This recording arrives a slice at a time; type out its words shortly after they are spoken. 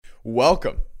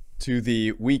Welcome to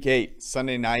the Week 8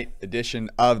 Sunday night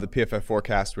edition of the PFF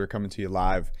Forecast. We're coming to you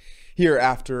live here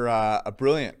after a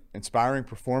brilliant, inspiring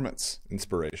performance.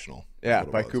 Inspirational. Yeah,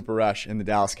 by Cooper Rush and the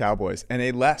Dallas Cowboys, and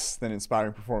a less than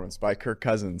inspiring performance by Kirk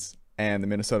Cousins and the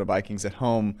Minnesota Vikings at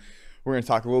home. We're going to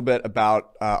talk a little bit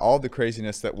about all the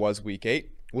craziness that was Week 8.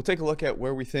 We'll take a look at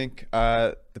where we think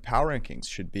the power rankings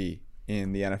should be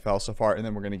in the NFL so far, and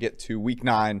then we're going to get to Week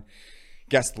 9.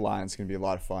 Guess the line. It's going to be a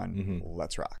lot of fun.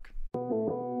 Let's rock.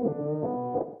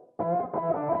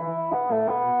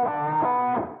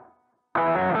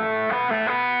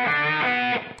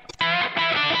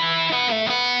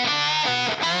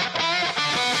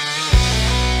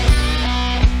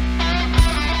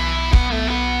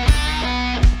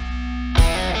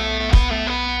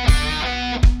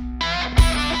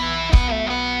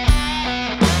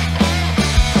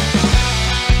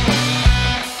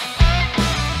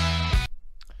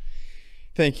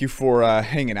 Thank you for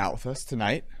hanging out with us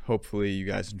tonight. Hopefully you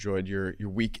guys enjoyed your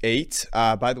Week 8.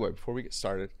 By the way, before we get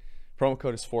started, promo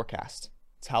code is Forecast.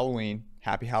 It's Halloween.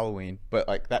 Happy Halloween.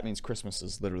 But that means Christmas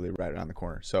is literally right around the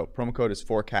corner. So promo code is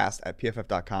Forecast at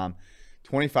pff.com.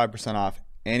 25% off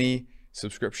any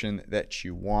subscription that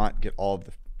you want. Get all of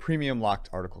the premium locked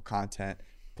article content,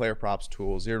 player props,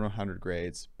 tools, 0 to 100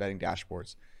 grades, betting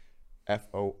dashboards.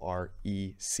 FORECAST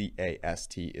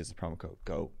is the promo code.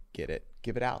 Go get it.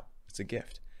 Give it out. It's a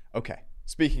gift. Okay.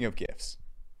 Speaking of gifts.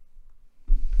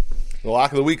 The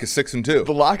lock of the week is 6-2.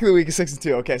 The lock of the week is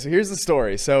 6-2. Okay, so here's the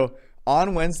story. So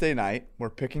on Wednesday night, we're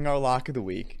picking our lock of the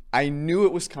week. I knew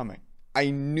it was coming. I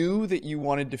knew that you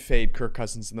wanted to fade Kirk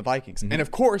Cousins and the Vikings. And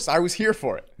of course, I was here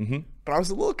for it. But I was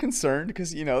a little concerned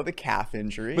because, the calf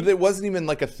injury. But it wasn't even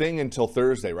like a thing until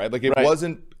Thursday, right? Like it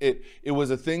wasn't, it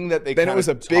was a thing that they then kind it was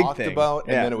a of big talked thing. about.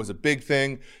 And then it was a big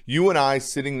thing. You and I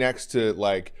sitting next to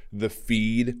the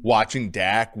feed, watching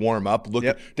Dak warm up.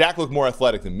 Dak looked more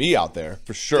athletic than me out there,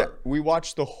 for sure. Yeah, we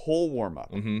watched the whole warm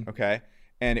up, okay?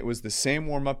 And it was the same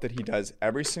warm up that he does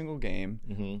every single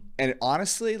game. And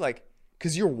honestly,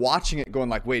 because you're watching it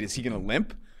going wait, is he going to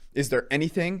limp? Is there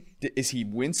anything? Is he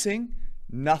wincing?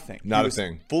 Nothing. Not a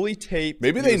thing. Fully taped.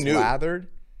 Maybe they knew. Lathered.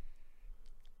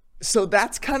 So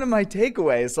that's kind of my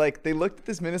takeaway. Is they looked at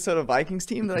this Minnesota Vikings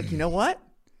team. They're like, you know what?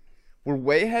 We're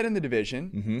way ahead in the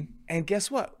division. And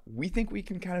guess what? We think we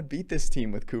can kind of beat this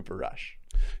team with Cooper Rush.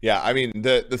 Yeah, I mean,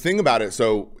 the thing about it,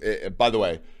 so by the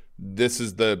way, this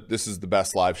is the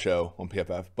best live show on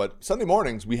PFF. But Sunday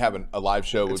mornings we have a live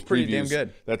show with pretty previews. Damn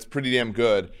good. That's pretty damn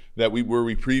good. Where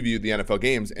we preview the NFL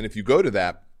games. And if you go to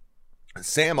that,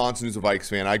 Sam Onson, who's a Vikings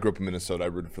fan. I grew up in Minnesota. I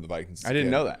rooted for the Vikings. I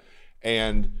didn't know that.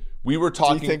 And we were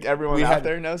talking. Do you think everyone out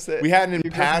there knows that? We had an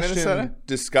impassioned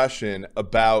discussion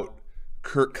about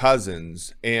Kirk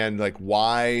Cousins and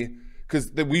why.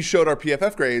 Because we showed our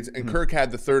PFF grades, and Kirk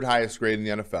had the third highest grade in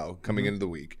the NFL coming into the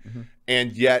week,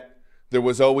 and yet. There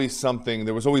was always something,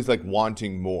 there was always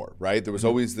wanting more, right? There was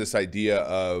always this idea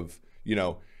of,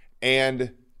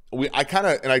 and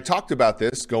I talked about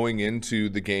this going into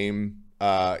the game,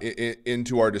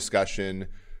 into our discussion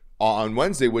on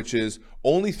Wednesday, which is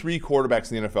only 3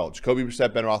 quarterbacks in the NFL, Jacoby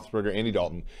Brissett, Ben Roethlisberger, Andy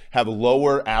Dalton, have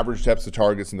lower average depths of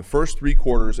targets in the first 3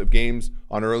 quarters of games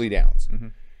on early downs.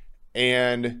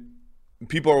 And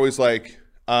people are always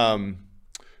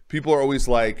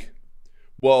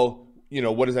well,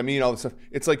 what does that mean? All this stuff.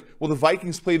 It's well, the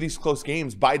Vikings play these close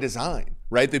games by design,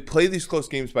 right? They play these close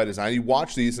games by design. You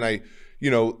watch these, and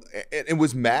it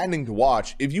was maddening to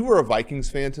watch. If you were a Vikings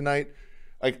fan tonight,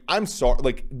 I'm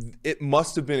sorry, it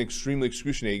must have been extremely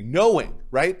excruciating knowing,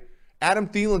 right? Adam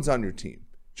Thielen's on your team.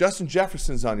 Justin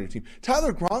Jefferson's on your team.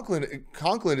 Tyler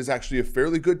Conklin is actually a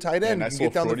fairly good tight end. Nice can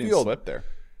get down the field. Slip there.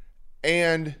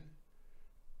 And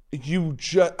you're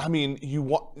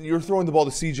throwing the ball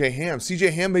to C.J. Ham.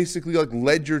 C.J. Ham basically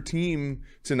led your team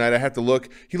tonight. I have to look.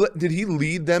 Did he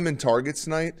lead them in targets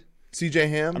tonight? C.J.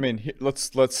 Ham. I mean,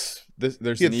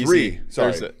 there's he had 3.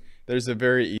 There's a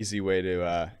very easy way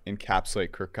to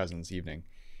encapsulate Kirk Cousins' evening.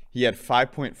 He had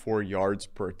 5.4 yards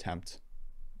per attempt,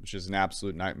 which is an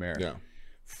absolute nightmare. Yeah.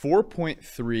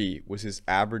 4.3 was his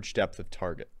average depth of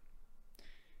target.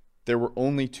 There were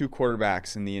only 2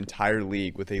 quarterbacks in the entire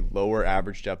league with a lower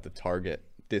average depth of target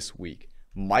this week.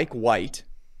 Mike White.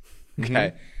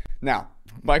 Okay. Now,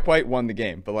 Mike White won the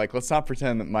game, but let's not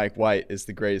pretend that Mike White is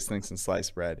the greatest thing since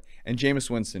sliced bread. And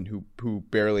Jameis Winston, who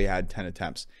barely had 10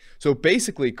 attempts. So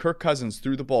basically, Kirk Cousins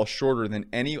threw the ball shorter than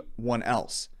anyone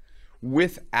else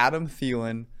with Adam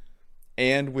Thielen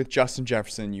and with Justin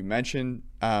Jefferson. You mentioned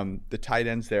the tight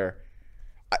ends there.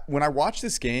 When I watched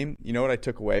this game, you know what I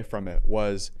took away from it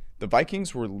was the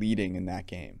Vikings were leading in that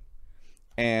game.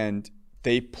 And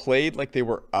they played like they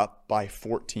were up by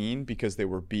 14 because they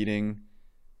were beating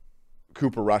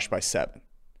Cooper Rush by 7.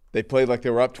 They played like they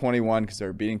were up 21 because they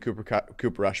were beating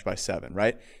Cooper Rush by 7,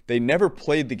 right? They never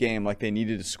played the game like they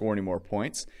needed to score any more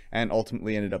points and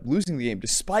ultimately ended up losing the game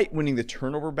despite winning the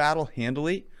turnover battle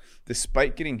handily,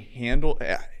 despite getting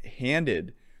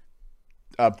handed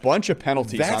a bunch of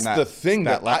penalties on that. That's the thing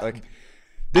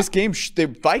this game,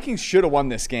 the Vikings should have won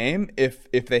this game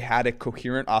if they had a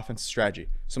coherent offensive strategy.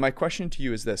 So my question to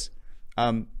you is this.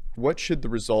 What should the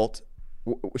result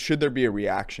 – should there be a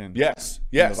reaction? Yes.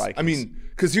 I mean,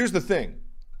 because here's the thing.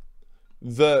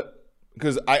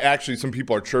 Because some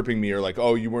people are chirping me or like,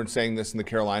 oh, you weren't saying this in the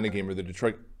Carolina game or the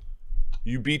Detroit.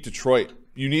 You beat Detroit.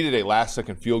 You needed a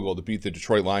last-second field goal to beat the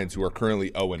Detroit Lions, who are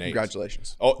currently 0-8.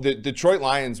 Congratulations. Oh, the Detroit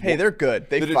Lions. Hey, they're good.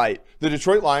 They fight. The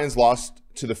Detroit Lions lost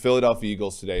to the Philadelphia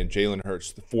Eagles today, and Jalen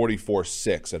Hurts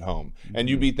 44-6 at home, and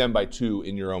you beat them by 2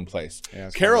 in your own place. Yeah,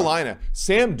 Carolina,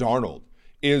 Sam Darnold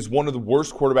is one of the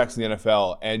worst quarterbacks in the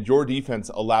NFL, and your defense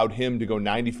allowed him to go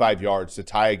 95 yards to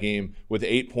tie a game with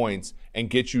 8 points and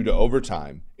get you to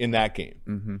overtime in that game.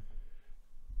 Mm-hmm.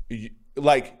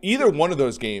 Like, either one of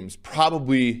those games,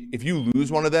 probably, if you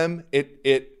lose one of them,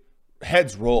 it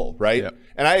heads roll, right? Yep.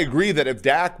 And I agree that if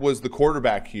Dak was the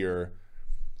quarterback here,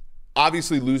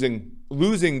 obviously losing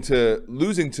to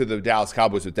the Dallas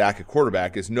Cowboys with Dak at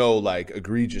quarterback is no like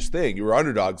egregious thing. You were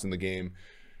underdogs in the game,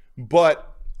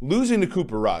 but losing to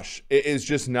Cooper Rush is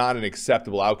just not an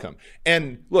acceptable outcome.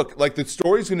 And look, like the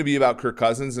story's going to be about Kirk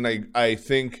Cousins, and I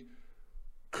think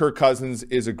Kirk Cousins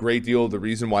is a great deal of the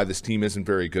reason why this team isn't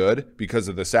very good because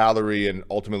of the salary, and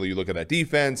ultimately you look at that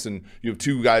defense and you have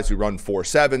 2 guys who run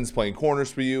 4.7s playing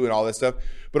corners for you and all that stuff.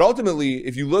 But ultimately,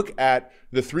 if you look at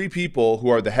the 3 people who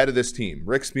are the head of this team,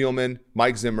 Rick Spielman,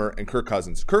 Mike Zimmer, and Kirk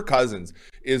Cousins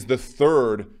is the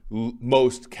 3rd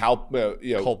most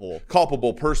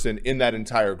culpable person in that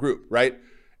entire group, right?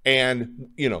 And,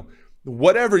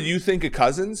 whatever you think of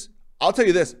Cousins, I'll tell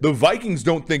you this, the Vikings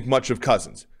don't think much of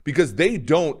Cousins because they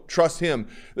don't trust him.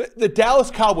 The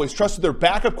Dallas Cowboys trusted their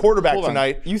backup quarterback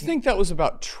tonight. You think that was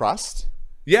about trust?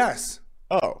 Yes.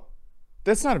 Oh,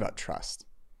 that's not about trust.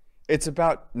 It's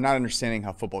about not understanding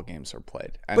how football games are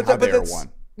played and how they are won.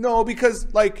 No, because,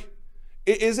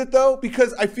 is it though?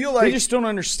 Because I feel like they just don't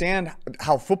understand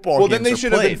how football games are played. Well, then they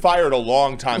should have been fired a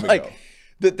long time ago.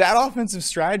 That offensive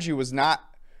strategy was not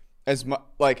as much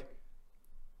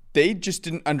they just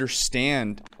didn't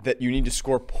understand that you need to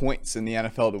score points in the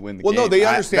NFL to win the game. Well, no, they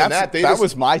understand that. That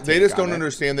was my take. They just don't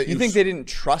understand that. You think they didn't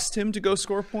trust him to go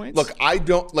score points? Look, I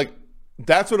don't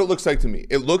that's what it looks like to me.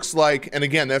 It looks like, and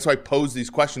again, that's why I pose these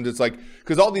questions. It's like,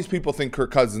 because all these people think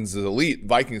Kirk Cousins is elite,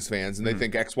 Vikings fans, and they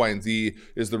think X, Y, and Z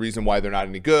is the reason why they're not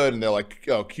any good, and they're like,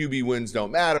 QB wins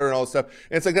don't matter and all this stuff.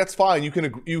 And it's like, that's fine.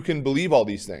 You can believe all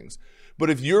these things. But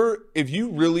if you're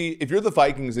the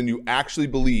Vikings and you actually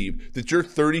believe that your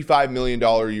 $35 million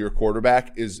a year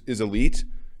quarterback is elite,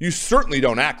 you certainly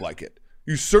don't act like it.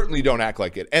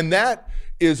 And that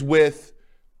is with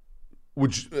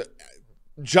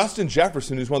Justin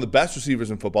Jefferson, who's one of the best receivers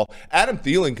in football. Adam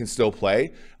Thielen can still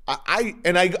play.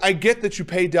 I get that you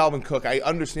pay Dalvin Cook. I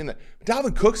understand that.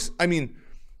 Dalvin Cook's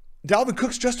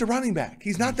just a running back.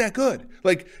 He's not that good.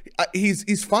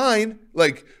 He's fine.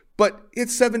 But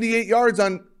it's 78 yards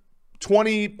on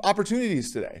 20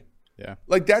 opportunities today. Yeah.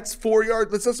 That's 4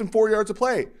 yards. That's less than 4 yards of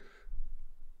play.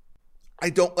 I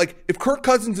don't if Kirk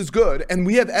Cousins is good, and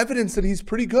we have evidence that he's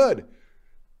pretty good,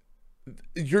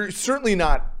 you're certainly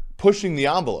not pushing the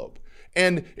envelope.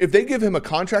 And if they give him a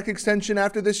contract extension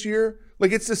after this year,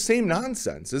 it's the same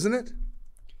nonsense, isn't it?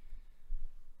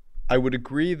 I would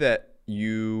agree that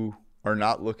you are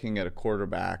not looking at a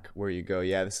quarterback where you go,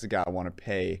 yeah, this is a guy I want to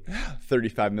pay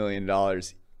 $35 million,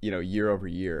 year over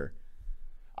year.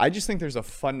 I just think there's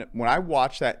when I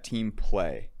watch that team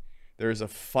play, there's a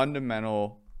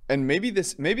fundamental, and maybe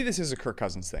this is a Kirk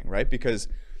Cousins thing, right? Because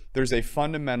there's a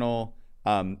fundamental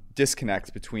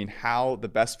disconnect between how the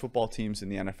best football teams in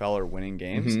the NFL are winning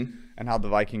games and how the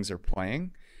Vikings are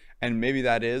playing. And maybe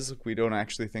that is, we don't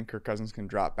actually think Kirk Cousins can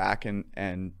drop back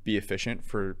and be efficient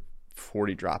for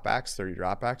 40 dropbacks, 30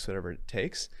 dropbacks, whatever it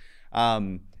takes.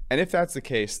 And if that's the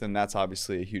case, then that's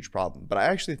obviously a huge problem. But I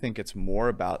actually think it's more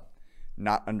about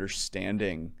not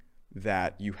understanding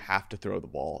that you have to throw the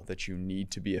ball, that you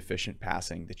need to be efficient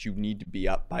passing, that you need to be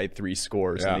up by 3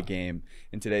 scores in a game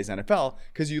in today's NFL.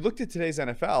 Because you looked at today's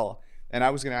NFL, and I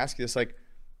was going to ask you this,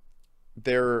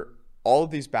 all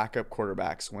of these backup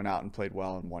quarterbacks went out and played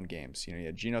well and won games. You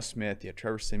had Geno Smith, you had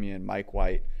Trevor Siemian, Mike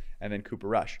White, and then Cooper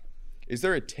Rush. Is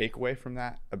there a takeaway from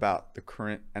that about the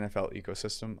current NFL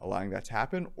ecosystem allowing that to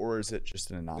happen, or is it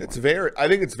just an anomaly? I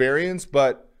think it's variance,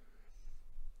 but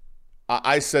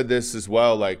I said this as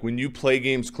well. Like, when you play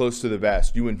games close to the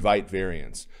vest, you invite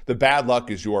variance. The bad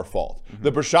luck is your fault.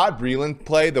 The Brashad Breeland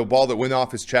play, the ball that went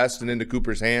off his chest and into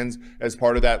Cooper's hands as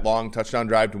part of that long touchdown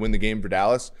drive to win the game for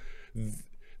Dallas,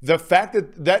 the fact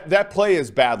that play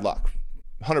is bad luck,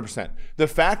 100%. The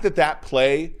fact that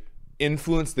play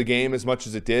influenced the game as much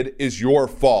as it did is your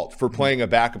fault for playing a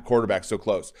backup quarterback so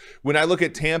close. When I look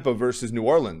at Tampa versus New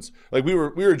Orleans, like we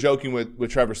were joking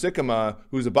with Trevor Sikkema,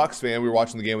 who's a Bucs fan. We were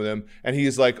watching the game with him, and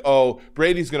he's like, "Oh,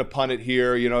 Brady's going to punt it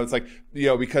here." It's like,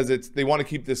 because they want to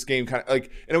keep this game kind of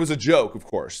like, and it was a joke, of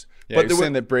course. Yeah, but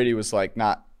saying that Brady was like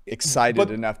not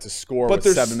excited enough to score with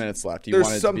 7 minutes left.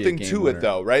 There's something to it,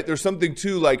 though, right? There's something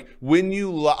to, like, when you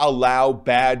allow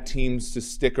bad teams to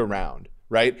stick around.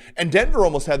 Right? And Denver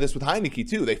almost had this with Heineke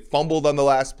too. They fumbled on the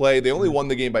last play. They only won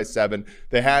the game by 7.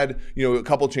 They had, a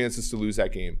couple chances to lose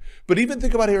that game. But even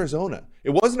think about Arizona.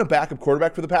 It wasn't a backup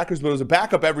quarterback for the Packers, but it was a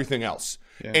backup everything else.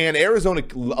 Yeah. And Arizona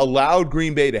allowed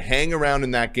Green Bay to hang around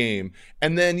in that game.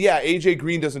 And then, AJ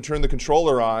Green doesn't turn the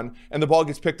controller on and the ball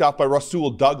gets picked off by Rasul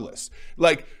Douglas.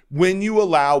 Like, when you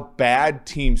allow bad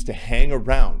teams to hang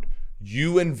around,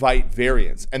 you invite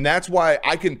variance. And that's why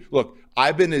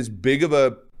I've been as big of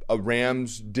a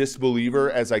Rams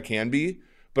disbeliever as I can be,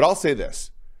 but I'll say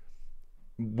this: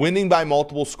 winning by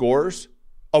multiple scores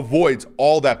avoids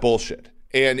all that bullshit,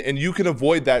 and you can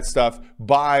avoid that stuff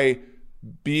by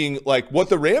being like what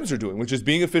the Rams are doing, which is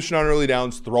being efficient on early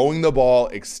downs, throwing the ball,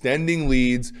 extending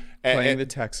leads, playing the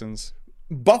Texans.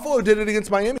 Buffalo did it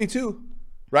against Miami too,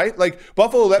 right? Like,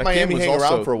 Buffalo let Miami hang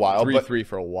around for a while, 3-3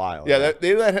 for a while. Yeah,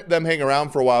 they let them hang around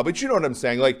for a while, but you know what I'm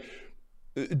saying? Like,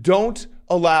 don't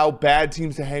allow bad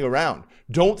teams to hang around.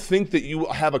 Don't think that you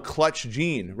have a clutch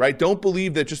gene, right? Don't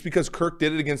believe that just because Kirk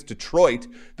did it against Detroit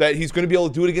that he's going to be able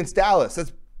to do it against Dallas.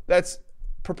 That's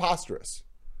preposterous.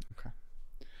 Okay.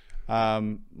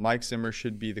 Mike Zimmer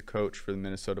should be the coach for the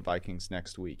Minnesota Vikings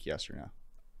next week. Yes or no?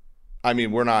 I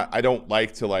mean, I don't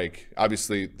like to,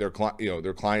 obviously their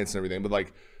clients and everything, but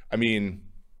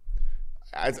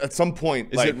at some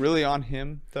point, is it really on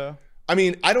him though? I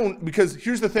mean, I don't, because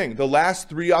here's the thing. The last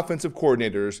 3 offensive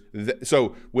coordinators,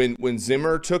 so when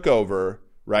Zimmer took over,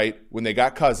 right, when they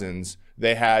got Cousins,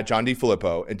 they had John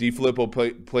DeFilippo, and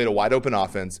DeFilippo played a wide open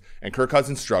offense, and Kirk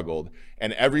Cousins struggled.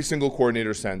 And every single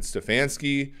coordinator since,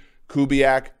 Stefanski,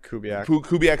 Kubiak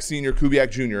Sr.,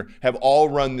 Kubiak Jr. have all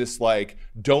run this,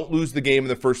 don't lose the game in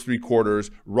the first 3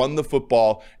 quarters, run the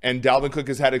football, and Dalvin Cook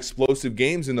has had explosive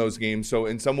games in those games. So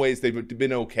in some ways they've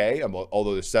been okay,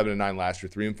 although they're 7-9 last year,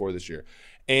 3-4 this year.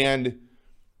 And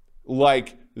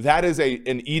that is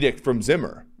an edict from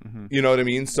Zimmer. Mm-hmm. You know what I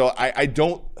mean? So I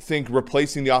don't think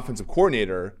replacing the offensive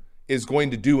coordinator is going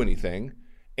to do anything.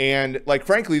 And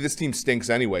frankly, this team stinks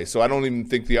anyway, so I don't even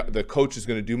think the coach is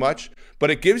going to do much. But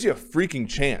it gives you a freaking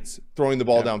chance throwing the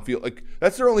ball downfield.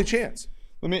 That's their only chance.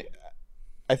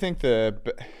 I think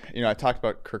I talked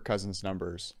about Kirk Cousins'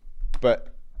 numbers,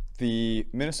 but the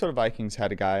Minnesota Vikings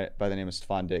had a guy by the name of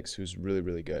Stephon Diggs who's really,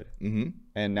 really good. Mm-hmm.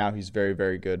 And now he's very,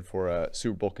 very good for a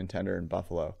Super Bowl contender in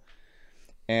Buffalo.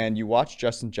 And you watch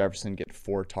Justin Jefferson get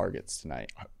 4 targets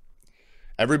tonight.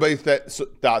 Everybody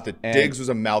thought that Diggs was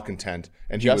a malcontent,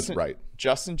 and he was right.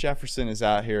 Justin Jefferson is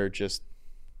out here just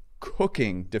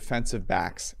cooking defensive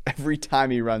backs every time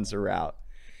he runs a route.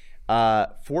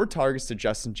 4 targets to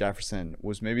Justin Jefferson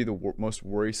was maybe the most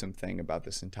worrisome thing about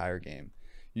this entire game.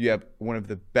 You have one of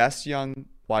the best young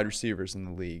wide receivers in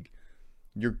the league.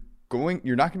 You're not going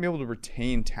to be able to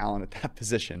retain talent at that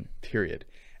position, period.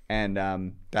 And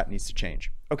that needs to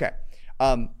change. Okay.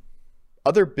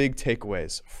 Other big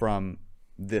takeaways from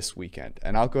this weekend,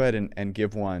 and I'll go ahead and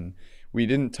give one. We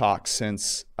didn't talk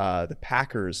since the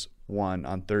Packers won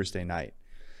on Thursday night,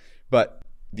 but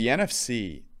the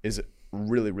NFC is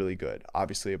really, really good.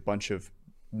 Obviously, a bunch of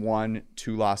 1-2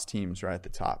 loss teams right at the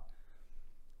top.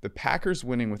 The Packers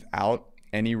winning without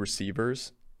any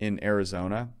receivers in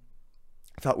Arizona,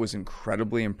 I thought was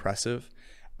incredibly impressive,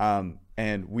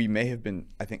 and we may have been,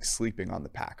 I think, sleeping on the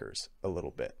Packers a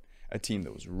little bit. A team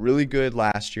that was really good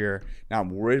last year. Now I'm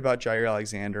worried about Jair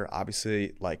Alexander.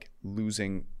 Obviously,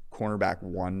 losing cornerback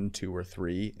 1, 2, or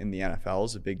 3 in the NFL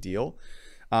is a big deal.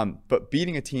 But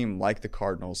beating a team like the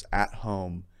Cardinals at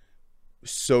home,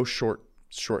 so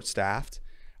short-staffed,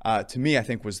 to me, I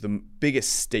think was the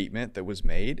biggest statement that was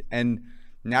made. And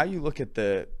now you look at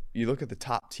the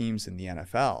top teams in the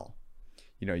NFL.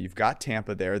 You've got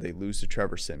Tampa there. They lose to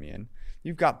Trevor Siemian.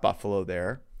 You've got Buffalo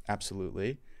there.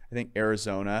 Absolutely. I think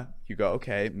Arizona, you go,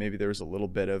 okay, maybe there's a little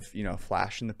bit of,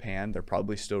 flash in the pan. They're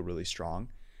probably still really strong.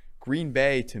 Green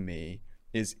Bay, to me,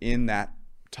 is in that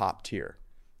top tier.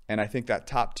 And I think that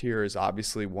top tier is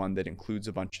obviously one that includes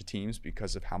a bunch of teams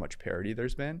because of how much parity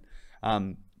there's been.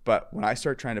 But when I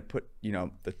start trying to put,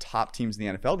 the top teams in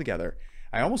the NFL together,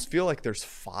 I almost feel like there's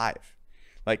 5.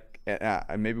 Like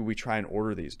maybe we try and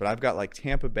order these, but I've got like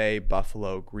Tampa Bay,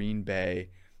 Buffalo, Green Bay,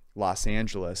 Los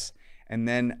Angeles, and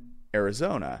then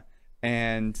Arizona.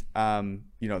 And,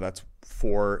 that's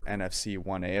 4 NFC,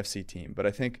 1 AFC team. But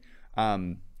I think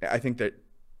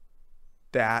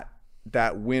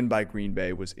that win by Green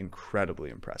Bay was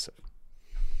incredibly impressive.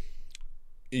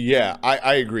 Yeah,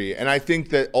 I agree. And I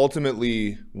think that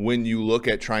ultimately when you look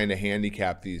at trying to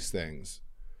handicap these things,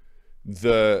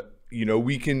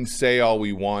 we can say all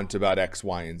we want about X,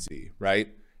 Y, and Z, right?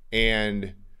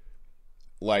 And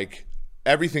like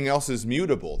everything else is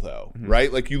mutable though,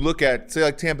 right? Like you look at, say,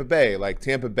 like Tampa Bay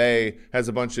has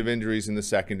a bunch of injuries in the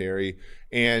secondary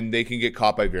and they can get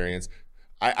caught by variance.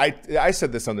 I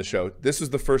said this on the show. This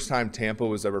was the first time Tampa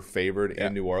was ever favored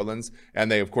in New Orleans,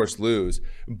 and they of course lose.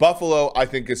 Buffalo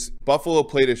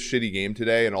played a shitty game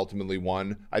today and ultimately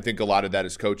won. I think a lot of that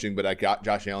is coaching, but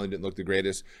Josh Allen didn't look the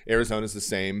greatest. Arizona's the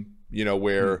same,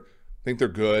 where I think they're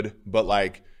good, but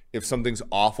like if something's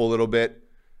off a little bit,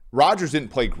 Rodgers didn't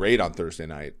play great on Thursday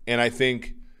night, and I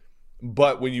think,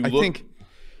 but when you look,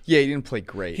 he didn't play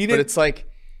great, but it's like,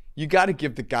 you got to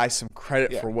give the guy some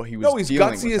credit for what he was he's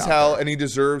dealing gutsy with as hell, and he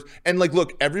deserves. And like,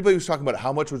 look, everybody was talking about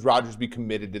how much would Rodgers be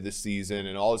committed to this season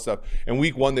and all this stuff. And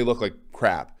week 1, they look like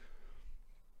crap.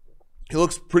 He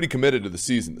looks pretty committed to the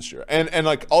season this year. And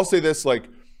like, I'll say this, like,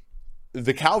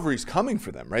 the Calvary's coming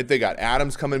for them, right? They got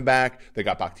Adams coming back. They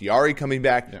got Bakhtiari coming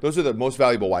back. Yeah. Those are the most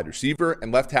valuable wide receiver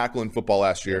and left tackle in football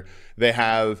last year. They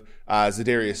have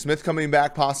Zadarius Smith coming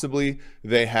back, possibly.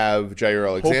 They have Jair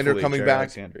Alexander coming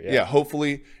back.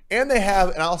 Hopefully. And they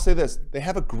have, and I'll say this, they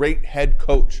have a great head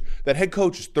coach. That head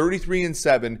coach is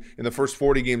 33-7 in the first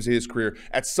 40 games of his career.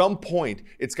 At some point,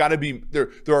 it's got to be there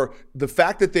are the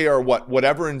fact that they are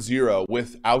whatever and 0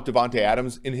 without Devontae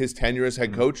Adams in his tenure as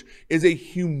head coach is a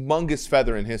humongous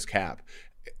feather in his cap.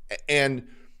 And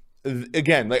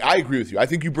again, like, I agree with you. I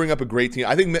think you bring up a great team.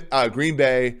 I think Green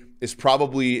Bay is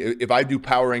probably, if I do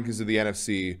power rankings of the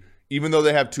NFC, even though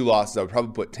they have 2 losses, I would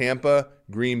probably put Tampa,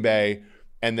 Green Bay,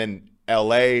 and then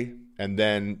LA, and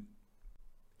then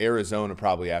Arizona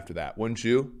probably after that. Wouldn't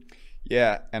you?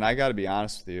 Yeah, and I got to be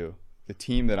honest with you. The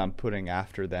team that I'm putting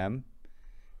after them,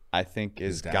 I think,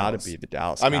 is got to be the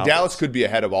Dallas Cowboys. Dallas could be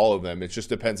ahead of all of them. It just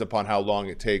depends upon how long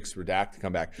it takes for Dak to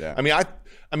come back. Yeah. I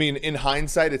mean, in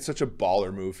hindsight, it's such a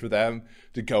baller move for them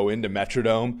to go into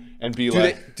Metrodome and be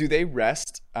do they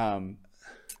rest?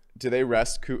 Do they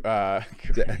rest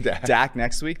Dak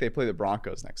next week? They play the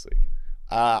Broncos next week.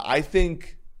 I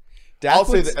think. Dak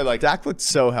looked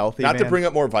so healthy. Not to bring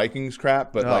up more Vikings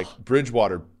crap, but like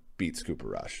Bridgewater beats Cooper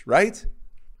Rush, right?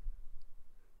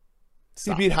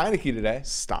 He beat Heineke today.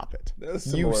 Stop it.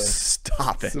 You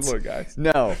stop it. Similar guys.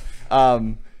 No,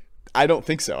 I don't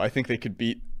think so. I think they could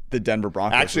beat the Denver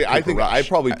Broncos. Actually, I think I'd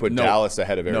probably put Dallas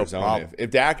ahead of Arizona. If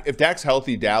Dak's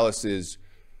healthy, Dallas is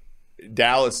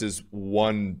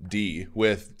 1D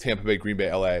with Tampa Bay, Green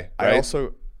Bay, LA. Right?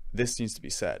 This needs to be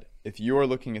said. If you are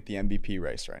looking at the MVP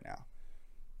race right now,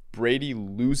 Brady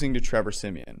losing to Trevor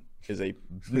Siemian is a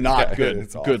not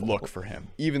good look for him,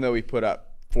 even though he put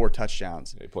up 4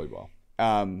 touchdowns. Yeah, he played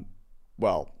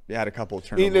well. He had a couple of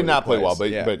turnovers. He did not play well, but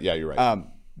yeah, you're right.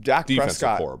 Dak Defense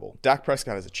Prescott, horrible. Dak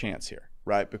Prescott has a chance here,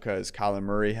 right? Because Kyler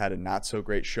Murray had a not so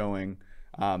great showing,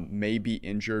 may be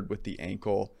injured with the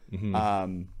ankle.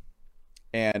 And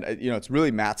it's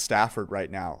really Matt Stafford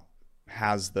right now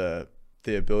has the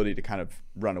ability to kind of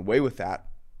run away with that.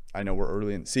 I know we're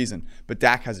early in the season, but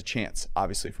Dak has a chance,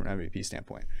 obviously, from an MVP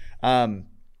standpoint.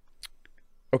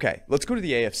 Okay, let's go to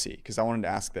the AFC because I wanted to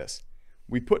ask this.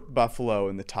 We put Buffalo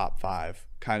in the top 5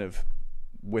 kind of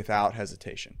without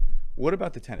hesitation. What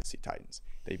about the Tennessee Titans?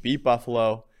 They beat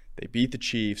Buffalo. They beat the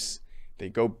Chiefs. They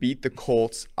go beat the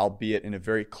Colts, albeit in a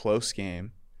very close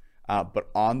game, but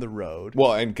on the road.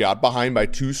 Well, and got behind by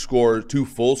 2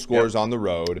 full scores on the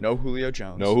road. No Julio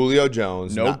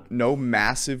Jones. No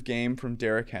massive game from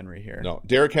Derrick Henry here. No,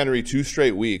 Derrick Henry 2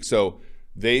 straight weeks. So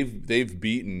they've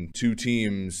beaten 2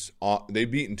 teams.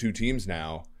 They've beaten 2 teams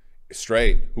now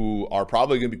straight who are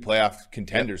probably going to be playoff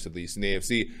contenders at least in the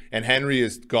AFC. And Henry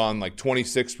has gone like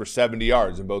 26 for 70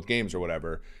 yards in both games or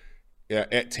whatever. Yeah,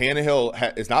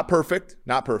 Tannehill is not perfect,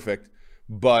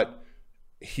 but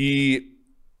he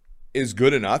is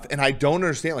good enough. And I don't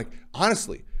understand. Like,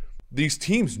 honestly, these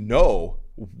teams know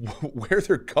where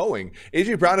they're going.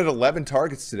 A.J. Brown had 11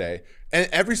 targets today. And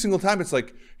every single time it's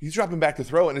like he's dropping back to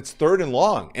throw and it's 3rd and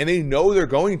long. And they know they're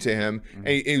going to him.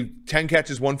 Mm-hmm. 10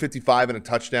 catches, 155 and a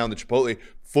touchdown. The Chipotle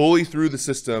fully through the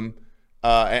system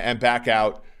and back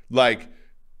out. Like,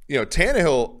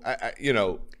 Tannehill,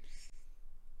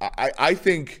 I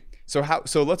think. So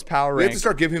let's power rank. We have to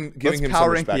start giving him let's some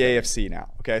power rank respect. the AFC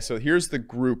now. Okay, so here's the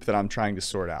group that I'm trying to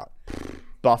sort out: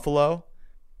 Buffalo,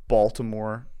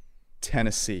 Baltimore,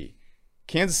 Tennessee,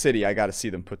 Kansas City. I got to see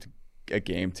them put a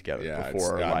game together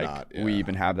before we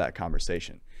even have that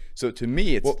conversation. So to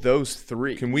me, it's those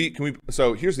three. Can we?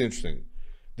 So here's the interesting: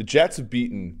 the Jets have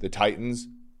beaten the Titans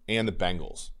and the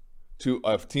Bengals, to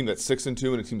a team that's 6-2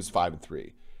 and a team that's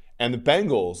 5-3, and the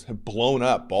Bengals have blown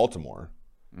up Baltimore.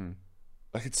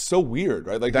 Like, it's so weird,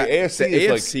 right? Like, the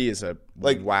AFC is a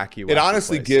wacky. It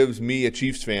honestly place. gives me, a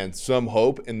Chiefs fan, some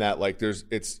hope in that, like,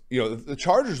 the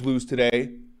Chargers lose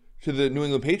today to the New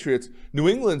England Patriots. New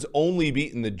England's only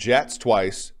beaten the Jets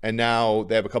twice, and now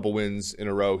they have a couple wins in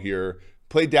a row here.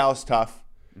 Played Dallas tough,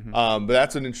 but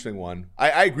that's an interesting one.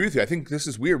 I agree with you. I think this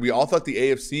is weird. We all thought the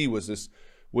AFC was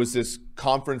this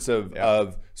conference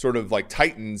of sort of like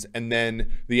Titans, and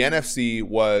then the NFC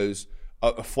was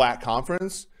a flat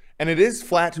conference. And it is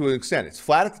flat to an extent. It's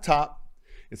flat at the top.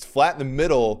 It's flat in the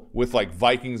middle with like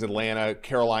Vikings, Atlanta,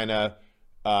 Carolina.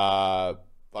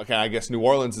 Okay, I guess New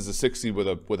Orleans is a 6th seed with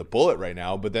a bullet right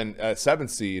now, but then a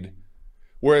 7th seed.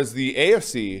 Whereas the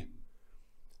AFC,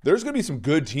 there's going to be some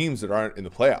good teams that aren't in the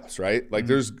playoffs, right? Like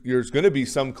there's going to be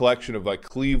some collection of like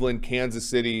Cleveland, Kansas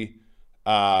City,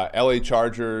 LA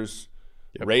Chargers,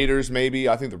 Raiders maybe.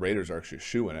 I think the Raiders are actually a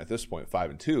shoo-in at this point,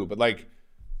 5-2. But like,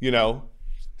 you know.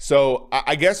 So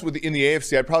I guess in the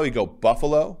AFC, I'd probably go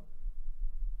Buffalo,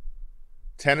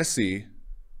 Tennessee,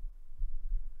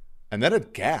 and then a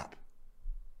gap.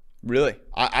 Really?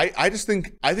 I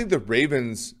think the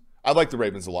Ravens. I like the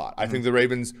Ravens a lot. I think the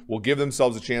Ravens will give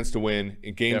themselves a chance to win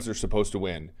in games they're supposed to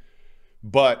win.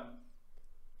 But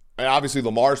and obviously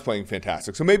Lamar's playing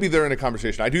fantastic, so maybe they're in a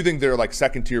conversation. I do think they're like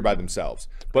second tier by themselves.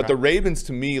 But the Ravens,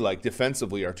 to me, like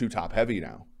defensively, are too top heavy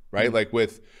now. Right? Like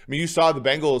you saw the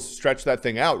Bengals stretch that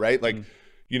thing out, right? Like,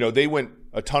 they went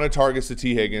a ton of targets to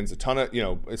T. Higgins, a ton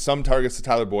of, some targets to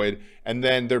Tyler Boyd, and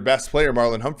then their best player,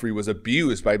 Marlon Humphrey, was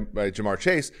abused by Jamar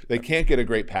Chase. They can't get a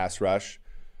great pass rush.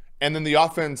 And then the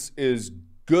offense is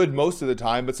good most of the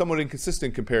time, but somewhat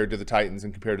inconsistent compared to the Titans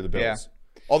and compared to the Bills.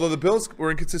 Yeah. Although the Bills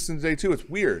were inconsistent today too. It's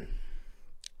weird.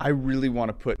 I really want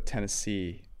to put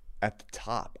Tennessee at the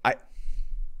top.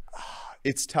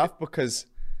 It's tough because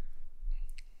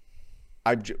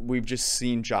we've just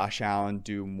seen Josh Allen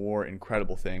do more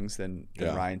incredible things than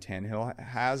Ryan Tannehill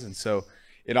has. And so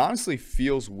it honestly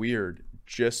feels weird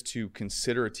just to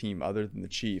consider a team other than the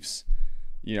Chiefs,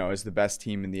 as the best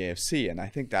team in the AFC. And I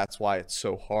think that's why it's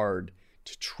so hard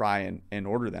to try and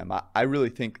order them. I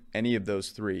really think any of those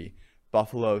three,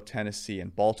 Buffalo, Tennessee,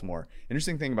 and Baltimore.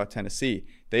 Interesting thing about Tennessee,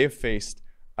 they have faced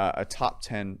a top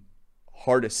 10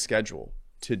 hardest schedule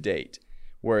to date.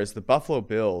 Whereas the Buffalo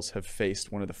Bills have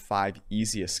faced one of the 5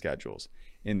 easiest schedules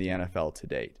in the NFL to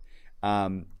date.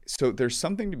 So there's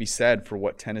something to be said for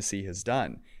what Tennessee has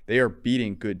done. They are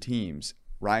beating good teams.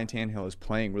 Ryan Tannehill is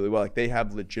playing really well. Like, they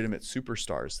have legitimate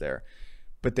superstars there,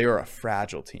 but they are a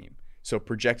fragile team. So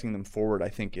projecting them forward, I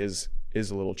think, is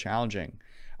a little challenging.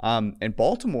 And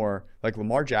Baltimore, like,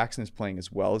 Lamar Jackson is playing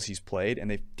as well as he's played,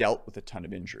 and they've dealt with a ton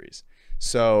of injuries.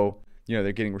 So,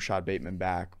 they're getting Rashad Bateman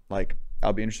back. Like,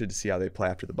 I'll be interested to see how they play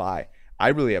after the bye. I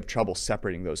really have trouble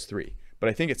separating those three, but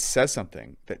I think it says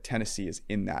something that Tennessee is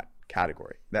in that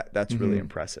category. That's really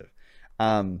impressive.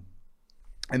 And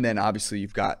then obviously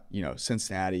you've got,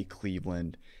 Cincinnati,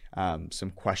 Cleveland,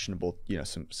 some questionable,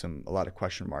 a lot of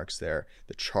question marks there.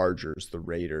 The Chargers, the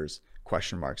Raiders,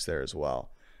 question marks there as well.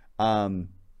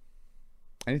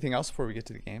 Anything else before we get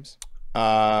to the games?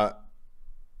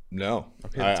 No.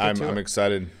 Okay, I'm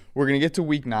excited. We're going to get to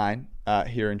week 9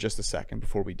 here in just a second.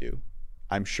 Before we do,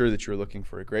 I'm sure that you're looking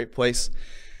for a great place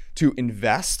to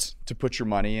invest, to put your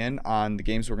money in on the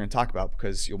games we're going to talk about,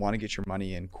 because you'll want to get your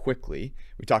money in quickly.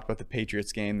 We talked about the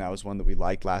Patriots game. That was one that we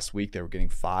liked last week. They were getting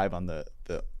 5 on the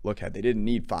look ahead. They didn't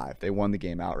need 5. They won the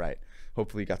game outright.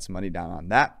 Hopefully you got some money down on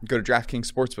that. Go to DraftKings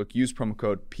Sportsbook. Use promo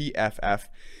code PFF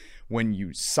when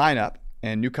you sign up.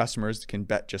 And new customers can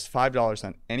bet just $5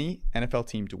 on any NFL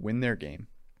team to win their game.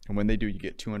 And when they do, you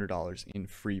get $200 in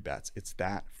free bets. It's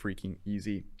that freaking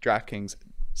easy. DraftKings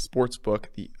Sportsbook,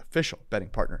 the official betting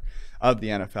partner of the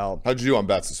NFL. How'd you do on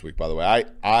bets this week, by the way?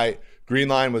 I Green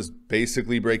Line was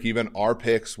basically break even. Our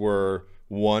picks were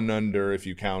 1 under if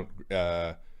you count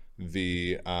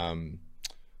the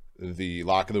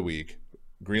lock of the week.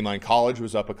 Green Line College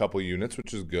was up a couple units,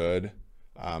 which is good.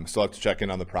 Still have to check in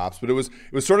on the props, but it was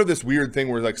sort of this weird thing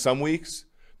where, like, some weeks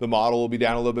the model will be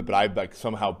down a little bit, but I like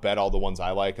somehow bet all the ones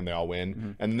I like and they all win.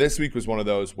 Mm-hmm. And this week was one of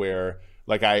those where,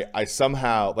 like, I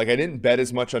somehow, like, I didn't bet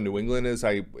as much on New England as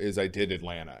I did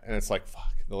Atlanta, and it's like,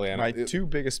 fuck, Atlanta. My 2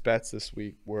 biggest bets this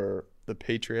week were the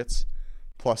Patriots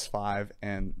 +5,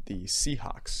 and the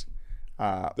Seahawks.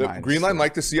 The green line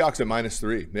liked the Seahawks at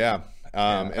 -3. Yeah.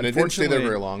 And it didn't stay there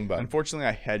very long. But unfortunately,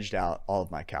 I hedged out all of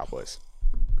my Cowboys.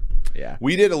 Yeah.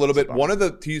 We did a little bit. One of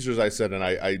the teasers I said,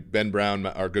 and Ben Brown,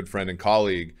 our good friend and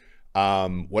colleague,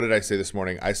 what did I say this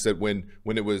morning? I said when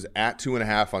it was at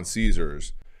 2.5 on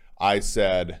Caesars, I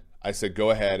said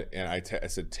go ahead, and I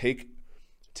said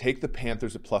take the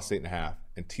Panthers at +8.5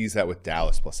 and tease that with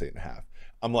Dallas +8.5.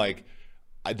 I'm like,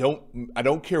 I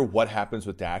don't care what happens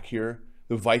with Dak here.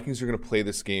 The Vikings are going to play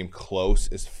this game close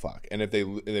as fuck, and if they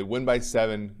win by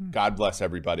 7, God bless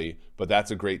everybody. But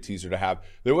that's a great teaser to have.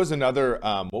 There was another.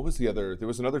 What was the other? There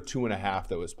was another 2.5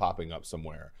 that was popping up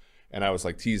somewhere, and I was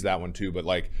like, tease that one too. But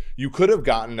like, you could have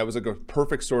gotten, that was like a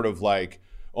perfect sort of like,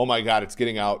 oh my God, it's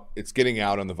getting out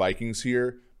on the Vikings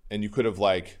here. And you could have,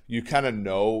 like, you kind of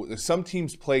know some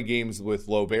teams play games with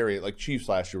low variant, like Chiefs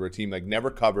last year were a team like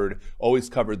never covered, always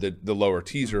covered the lower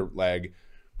teaser leg.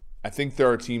 I think there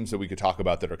are teams that we could talk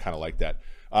about that are kind of like that.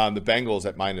 The Bengals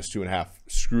at -2.5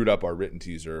 screwed up our written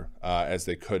teaser as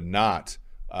they could not,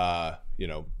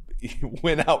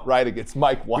 win outright against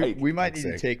Mike White. We might need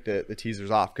to take the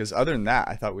teasers off, because other than that,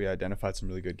 I thought we identified some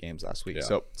really good games last week. Yeah.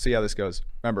 So see how this goes.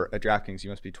 Remember, at DraftKings, you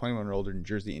must be 21 or older, New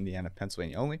Jersey, Indiana,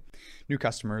 Pennsylvania only. New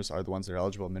customers are the ones that are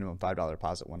eligible. Minimum $5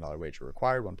 deposit, $1 wager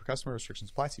required. One per customer.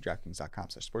 Restrictions apply. See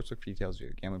DraftKings.com/sportsbook for details. If you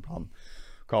have a gambling problem,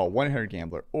 call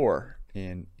 1-800-GAMBLER, or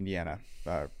in Indiana,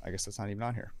 I guess that's not even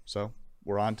on here. So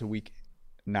we're on to week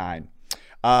 9.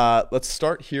 Let's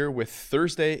start here with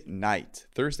Thursday night.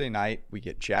 Thursday night, we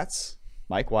get Jets,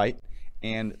 Mike White,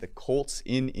 and the Colts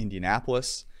in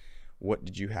Indianapolis. What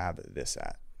did you have this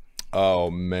at? Oh,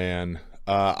 man.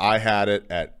 I had it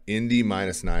at Indy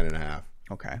 -9.5.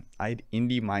 Okay. I had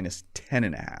Indy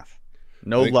 -10.5.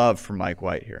 No love for Mike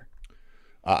White here.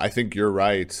 I think you're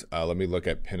right. Let me look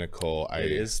at Pinnacle.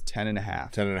 It is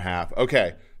 10.5. 10.5.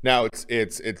 Okay. Now it's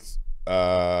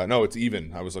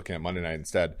even. I was looking at Monday night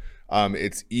instead.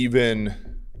 It's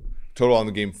even. Total on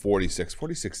the game 46.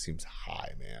 46 seems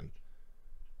high, man.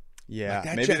 Yeah,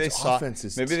 like maybe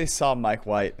they saw Mike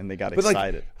White and they got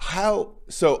excited. Like, how?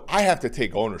 So I have to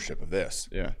take ownership of this.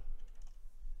 Yeah.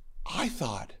 I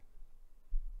thought.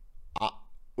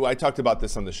 I talked about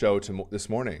this on the show this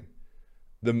morning.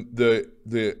 The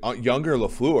younger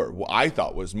LaFleur, I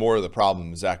thought was more of the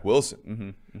problem than Zach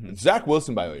Wilson. Zach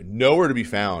Wilson, by the way, nowhere to be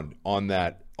found on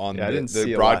that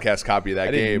the broadcast copy of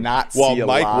that game. While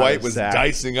Mike White was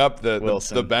dicing up the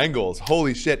Bengals.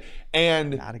 Holy shit!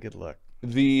 And not a good look.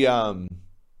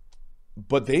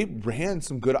 But they ran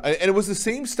some good, and it was the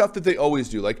same stuff that they always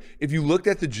do. Like if you looked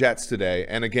at the Jets today,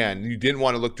 and again, you didn't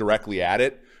want to look directly at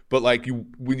it, but like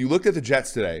when you looked at the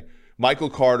Jets today, Michael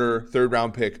Carter,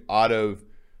 3rd-round pick out of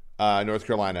North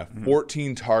Carolina,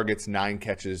 14 targets, 9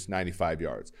 catches, 95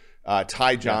 yards.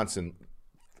 Ty Johnson,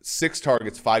 6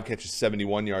 targets, 5 catches,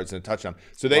 71 yards, and a touchdown.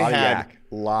 So they had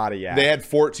a lot of yak. They had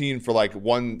 14 for like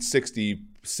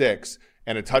 166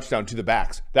 and a touchdown to the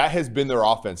backs. That has been their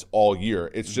offense all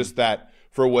year. It's just that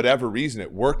for whatever reason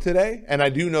it worked today. And I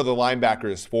do know the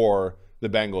linebackers for the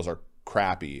Bengals are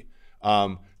crappy.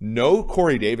 No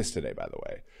Corey Davis today, by the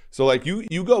way. So like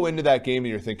you go into that game and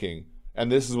you're thinking,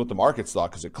 and this is what the markets thought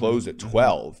because it closed at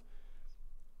 12,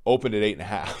 opened at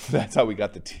 8.5. That's how we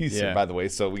got the teaser, by the way.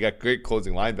 So we got great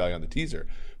closing line value on the teaser.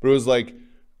 But it was like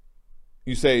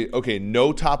you say, okay,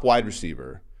 no top wide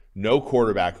receiver, no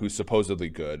quarterback who's supposedly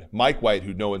good, Mike White,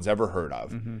 who no one's ever heard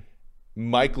of,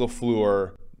 Mike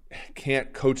LaFleur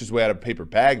can't coach his way out of a paper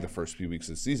bag the first few weeks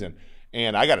of the season.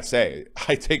 And I got to say,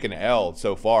 I take an L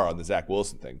so far on the Zach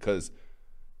Wilson thing because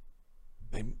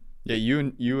you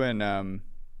and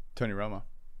Tony Romo.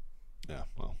 Yeah,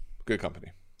 well, good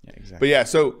company. Yeah, exactly. But yeah,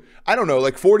 so I don't know,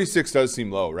 like 46 does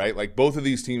seem low, right? Like both of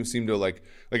these teams seem to like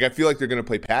I feel like they're going to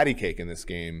play patty cake in this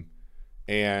game,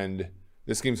 and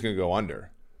this game's going to go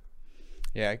under.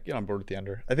 Yeah, get on board with the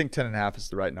under. I think 10.5 is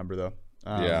the right number though.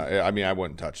 Yeah, I mean, I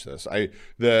wouldn't touch this.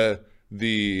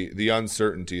 The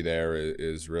uncertainty there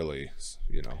is really,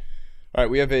 you know. All right,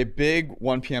 we have a big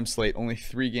 1 p.m. slate, only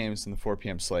 3 games in the 4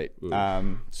 p.m. slate.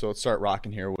 So let's start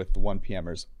rocking here with the 1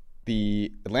 p.m.ers.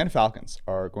 The Atlanta Falcons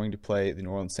are going to play the New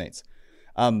Orleans Saints.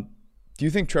 Do you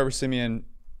think Trevor Siemian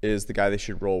is the guy they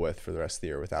should roll with for the rest of the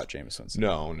year without Jameis Winston?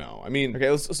 No. I mean,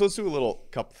 okay, let's do a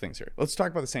couple things here. Let's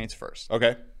talk about the Saints first.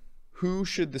 Okay. Who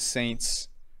should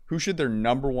their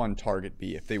number one target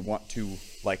be if they want to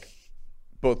like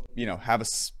both, have a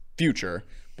future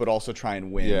but also try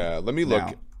and win? Yeah, let me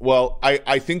look. Well,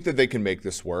 I think that they can make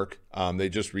this work. They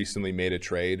just recently made a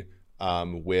trade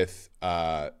with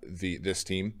this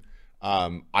team.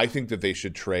 I think that they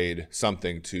should trade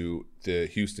something to the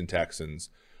Houston Texans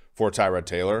for Tyrod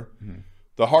Taylor.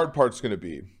 The hard part's going to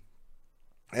be,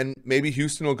 and maybe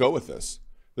Houston will go with this.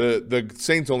 The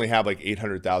Saints only have like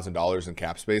 $800,000 in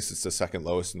cap space. It's the second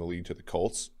lowest in the league to the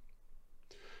Colts.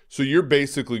 So you're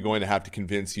basically going to have to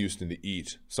convince Houston to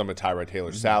eat some of Tyrod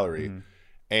Taylor's salary,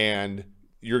 and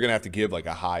you're going to have to give like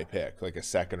a high pick, like a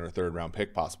second or third round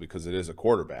pick possibly, because it is a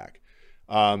quarterback.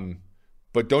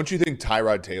 But don't you think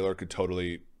Tyrod Taylor could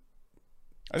totally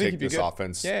take this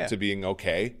offense to being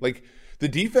okay? Like, the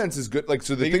defense is good. Like,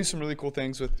 so they do some really cool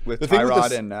things with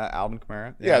Tyrod and Alvin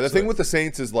Kamara. Yeah, the thing with the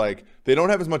Saints is like they don't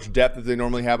have as much depth as they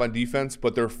normally have on defense,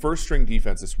 but their first string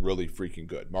defense is really freaking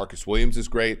good. Marcus Williams is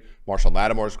great. Marshall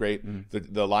Lattimore is great.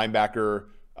 The linebacker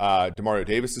Demario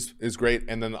Davis is great.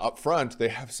 And then up front, they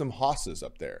have some hosses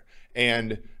up there.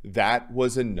 And that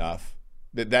was enough.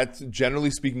 That's generally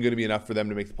speaking going to be enough for them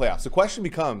to make the playoffs. The question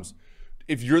becomes,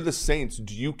 if you're the Saints,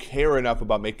 do you care enough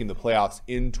about making the playoffs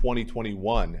in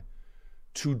 2021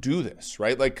 to do this,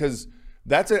 right? Like, because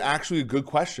that's actually a good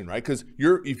question, right? Because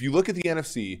if you look at the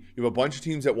NFC, you have a bunch of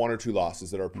teams at 1 or 2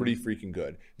 losses that are pretty freaking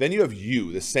good. Then you have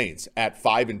the Saints, at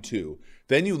 5-2.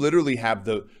 Then you literally have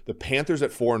the Panthers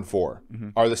at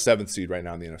 4-4 are the 7th seed right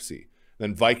now in the NFC.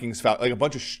 Then Vikings, like a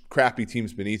bunch of crappy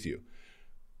teams beneath you.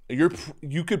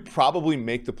 You could probably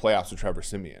make the playoffs with Trevor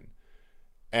Siemian,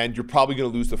 and you're probably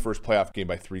going to lose the first playoff game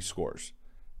by 3 scores.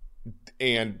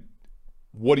 And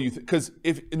what do you think? Because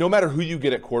no matter who you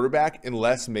get at quarterback,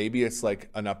 unless maybe it's like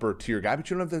an upper tier guy, but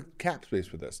you don't have the cap space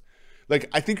for this. Like,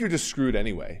 I think you're just screwed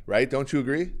anyway, right? Don't you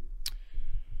agree?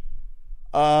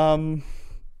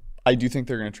 I do think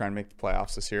they're going to try and make the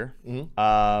playoffs this year.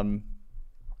 And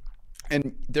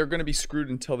they're going to be screwed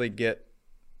until they get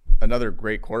another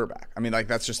great quarterback. I mean, like,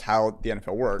 that's just how the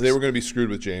NFL works. They were going to be screwed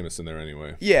with Jameis there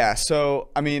anyway. Yeah. So,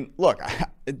 I mean, look,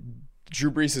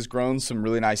 Drew Brees has grown some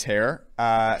really nice hair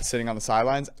sitting on the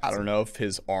sidelines. I don't know if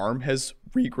his arm has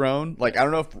regrown. Like, I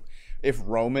don't know if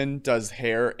Roman does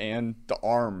hair and the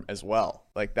arm as well.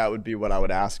 Like, that would be what I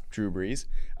would ask Drew Brees.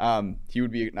 He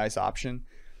would be a nice option.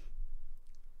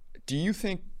 Do you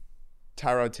think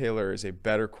Tyrod Taylor is a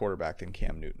better quarterback than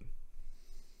Cam Newton?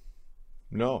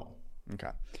 No.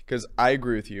 Okay, because I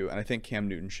agree with you, and I think Cam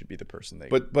Newton should be the person they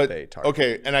target.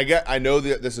 Okay, and I know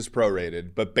that this is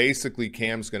prorated, but basically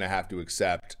Cam's going to have to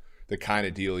accept the kind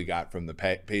of deal he got from the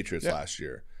Patriots last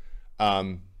year.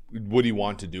 Would he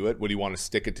want to do it? Would he want to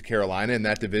stick it to Carolina in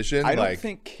that division? I don't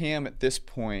think Cam at this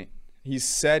point. He's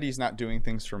said he's not doing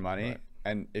things for money, right.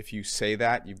 And if you say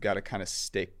that, you've got to kind of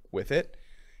stick with it.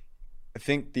 I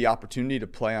think the opportunity to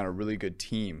play on a really good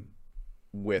team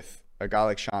with a guy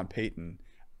like Sean Payton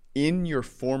in your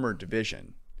former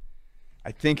division,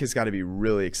 I think has got to be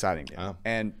really exciting to him. Wow.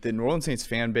 And the New Orleans Saints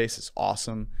fan base is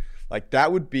awesome. Like,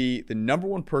 that would be the number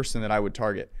one person that I would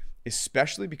target,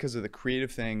 especially because of the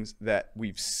creative things that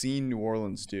we've seen New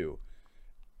Orleans do.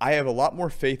 I have a lot more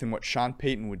faith in what Sean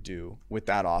Payton would do with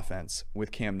that offense with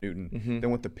Cam Newton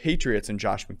than what the Patriots and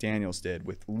Josh McDaniels did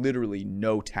with literally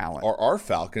no talent. Are our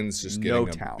Falcons just getting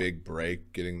a big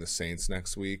break, getting the Saints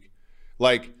next week?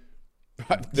 Like,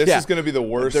 this is going to be the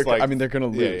worst. They're going to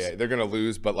lose. Yeah, they're going to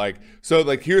lose. But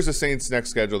here's the Saints'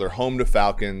 next schedule. They're home to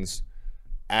Falcons,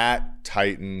 at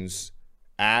Titans,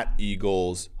 at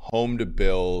Eagles, home to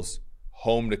Bills,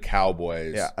 home to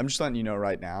Cowboys. Yeah, I'm just letting you know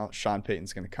right now, Sean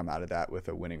Payton's going to come out of that with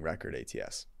a winning record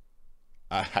ATS.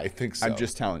 I think so. I'm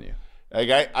just telling you.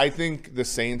 I think the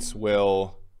Saints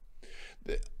will.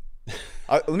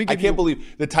 I can't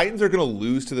believe the Titans are going to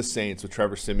lose to the Saints with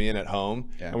Trevor Siemian at home,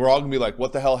 and we're all going to be like,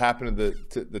 "What the hell happened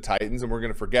to the Titans?" And we're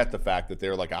going to forget the fact that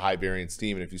they're like a high variance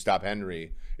team, and if you stop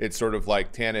Henry, it's sort of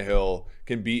like Tannehill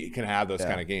can have those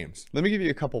kind of games. Let me give you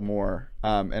a couple more,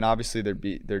 and obviously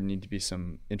there need to be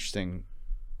some interesting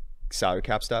salary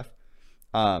cap stuff.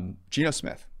 Geno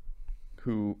Smith,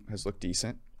 who has looked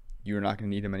decent. You're not going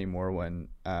to need him anymore when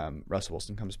Russell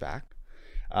Wilson comes back.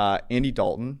 Andy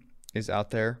Dalton is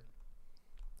out there.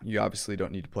 You obviously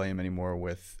don't need to play him anymore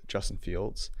with Justin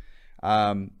Fields.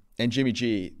 And Jimmy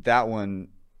G, that one,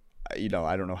 I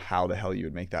don't know how the hell you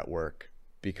would make that work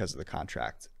because of the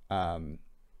contract.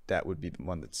 That would be the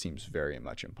one that seems very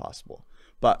much impossible.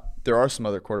 But there are some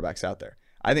other quarterbacks out there.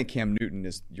 I think Cam Newton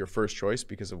is your first choice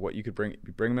because of what you could bring.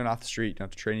 You bring him in off the street, you don't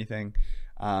have to trade anything.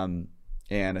 And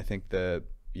I think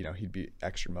he'd be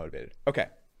extra motivated. Okay.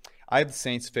 I have the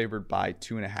Saints favored by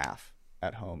 2.5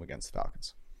 at home against the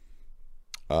Falcons.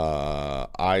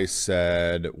 I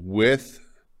said with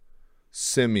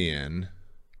Siemian.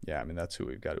 Yeah, I mean, that's who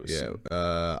we've got to assume.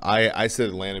 Yeah. I said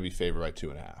Atlanta be favored by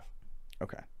 2.5.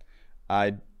 Okay.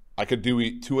 I could do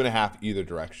 2.5 either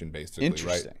direction, basically.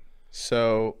 Interesting. Right?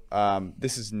 So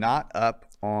this is not up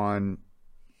on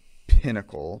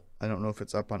Pinnacle. I don't know if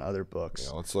it's up on other books.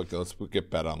 Yeah, let's look. Let's get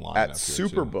Bet Online At up here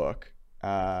too. Superbook,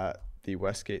 the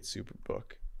Westgate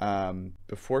Superbook.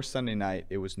 Before Sunday night,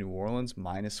 it was New Orleans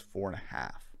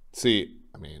 -4.5. See,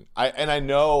 I mean, I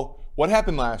know what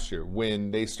happened last year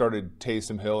when they started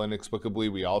Taysom Hill inexplicably.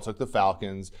 We all took the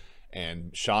Falcons, and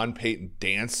Sean Payton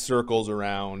danced circles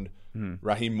around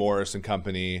Raheem Morris and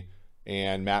company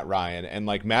and Matt Ryan. And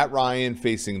like Matt Ryan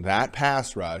facing that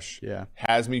pass rush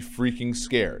has me freaking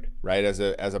scared, right? As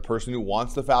a person who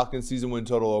wants the Falcons season win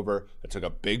total over, that took a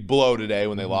big blow today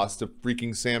when they lost to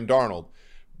freaking Sam Darnold.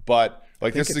 But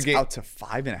like this is a game out to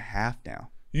 5.5 now.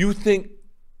 You think?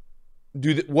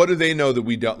 What do they know that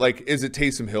we don't? Like, is it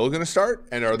Taysom Hill going to start?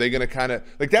 And are they going to kind of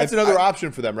like that's another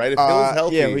option for them, right? If Hill's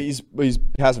healthy, yeah, he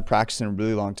hasn't practiced in a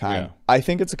really long time. Yeah. I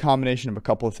think it's a combination of a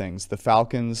couple of things. The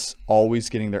Falcons always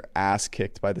getting their ass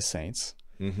kicked by the Saints.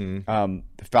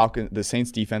 The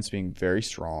Saints defense being very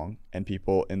strong, and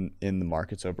people in the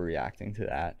markets overreacting to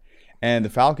that. And the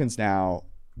Falcons now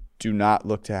do not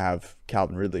look to have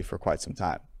Calvin Ridley for quite some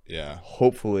time. Yeah.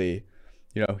 Hopefully,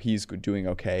 he's doing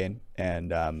okay,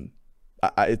 and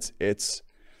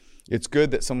it's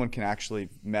good that someone can actually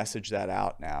message that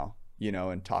out now,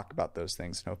 and talk about those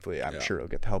things. And hopefully, I'm sure he'll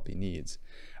get the help he needs.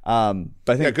 But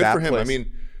I think good for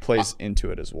him. Plays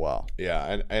into it as well.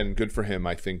 Yeah, and good for him.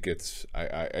 I think it's.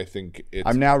 I think it's.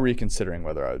 I'm now reconsidering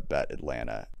whether I would bet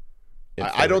Atlanta.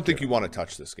 I don't think you want to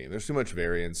touch this game. There's too much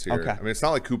variance here. Okay. I mean, it's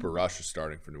not like Cooper Rush is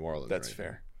starting for New Orleans. That's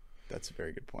fair. That's a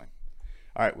very good point.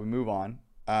 All right, we move on.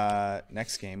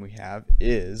 Next game we have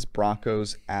is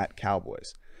Broncos at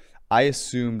Cowboys. I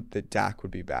assumed that Dak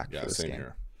would be back for this same game.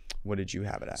 Here. What did you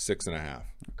have it at? 6.5.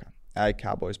 Okay. I had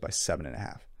Cowboys by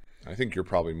 7.5. I think you're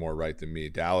probably more right than me.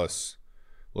 Dallas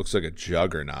looks like a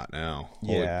juggernaut now.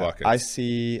 Holy buckets. I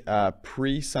see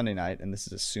pre-Sunday night, and this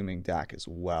is assuming Dak as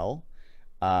well,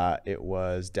 it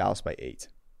was Dallas by 8.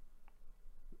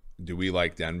 Do we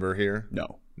like Denver here?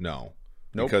 No.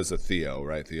 Nope. Because of Theo,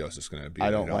 right? Theo's just going to be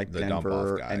I don't like the Denver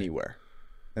dump-off guy. anywhere,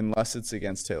 unless it's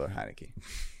against Taylor Heineke,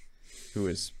 who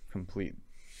is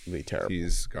completely terrible.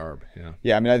 He's garb, yeah.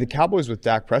 Yeah, I mean, the Cowboys with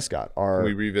Dak Prescott are Can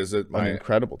we revisit an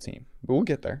incredible team, but we'll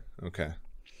get there. Okay.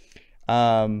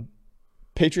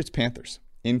 Patriots-Panthers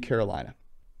in Carolina.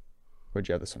 Where'd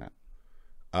you have this one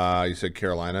at? You said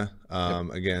Carolina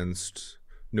against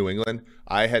New England.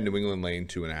 I had New England laying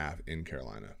 2.5 in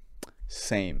Carolina.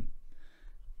 Same.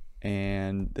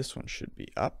 And this one should be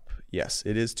up. Yes,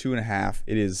 it is 2.5.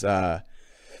 It is.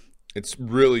 It's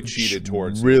really cheated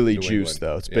towards really New juiced England.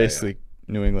 though. It's basically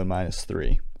New England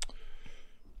 -3.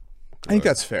 I think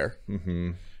that's fair.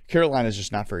 Carolina's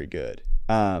just not very good.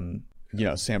 Sam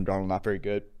Darnold not very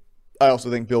good. I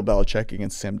also think Bill Belichick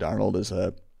against Sam Darnold is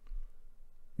a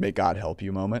may God help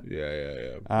you moment.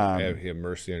 Yeah. Have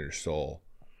mercy on your soul.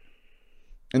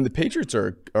 And the Patriots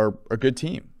are a good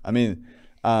team. I mean,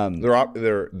 they're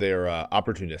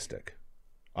opportunistic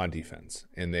on defense,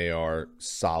 and they are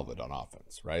solid on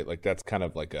offense, right? Like that's kind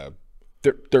of like a.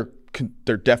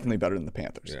 They're definitely better than the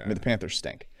Panthers. Yeah. I mean, the Panthers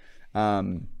stink.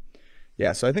 So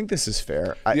I think this is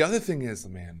fair. The other thing is,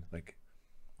 man, like,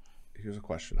 here's a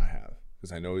question I have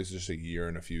because I know he's just a year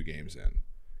and a few games in.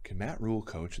 Can Matt Rule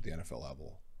coach at the NFL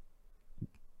level?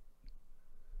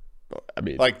 I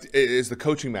mean, like, is the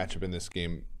coaching matchup in this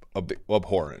game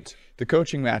abhorrent? The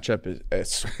coaching matchup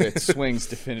it swings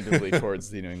definitively towards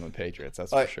the New England Patriots.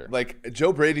 That's for sure. Like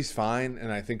Joe Brady's fine,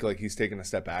 and I think like he's taken a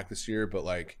step back this year. But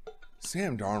like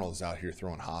Sam Darnold is out here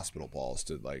throwing hospital balls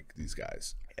to like these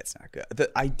guys. It's not good. The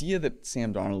idea that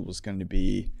Sam Darnold was going to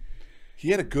be. He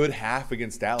had a good half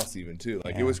against Dallas even too.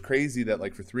 Like it was crazy that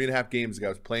like for 3.5 games the guy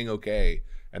was playing okay,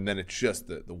 and then it's just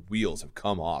the wheels have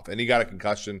come off, and he got a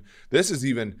concussion. This is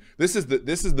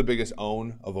the biggest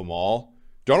own of them all.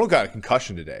 Darnold got a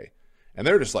concussion today, and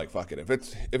they're just like, fuck it. If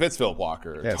it's Philip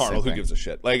Walker or Darnold, who gives a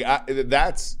shit? Like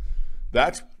that's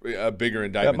a bigger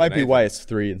indictment. That might be why it's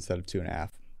 3 instead of 2.5.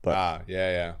 But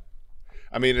yeah.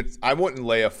 I mean, I wouldn't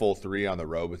lay a full 3 on the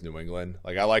road with New England.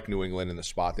 Like I like New England in the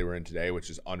spot they were in today,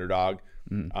 which is underdog.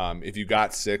 If you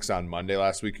got 6 on Monday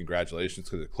last week, congratulations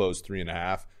because it closed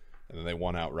 3.5, and then they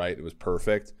won outright. It was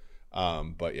perfect.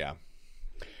 But yeah.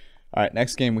 All right,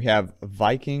 next game we have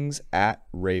Vikings at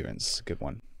Ravens. Good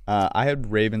one. I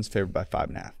had Ravens favored by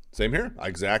 5.5. Same here,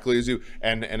 exactly as you.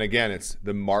 And again, it's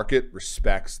the market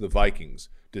respects the Vikings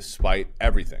despite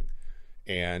everything.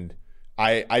 And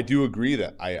I do agree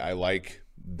that I like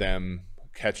them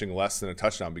catching less than a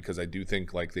touchdown because I do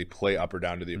think like they play up or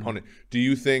down to the opponent. Do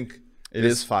you think it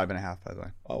is 5.5 by the way?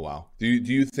 Oh wow. Do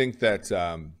you think that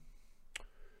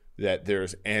that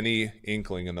there's any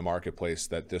inkling in the marketplace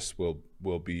that this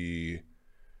will be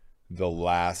the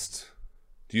last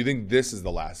Do you think this is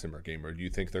the last Zimmer game, or do you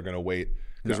think they're going to wait?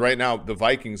 Because right now, the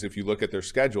Vikings, if you look at their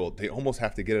schedule, they almost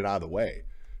have to get it out of the way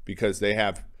because they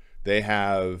have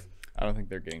I don't think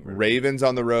they're getting rid of Ravens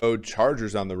on the road,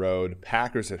 Chargers on the road,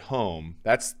 Packers at home.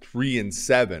 That's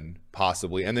 3-7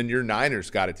 possibly, and then your Niners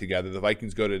got it together. The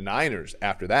Vikings go to Niners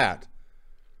after that.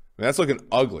 I mean, that's looking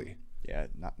ugly. Yeah,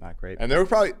 not great. And there were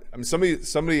probably somebody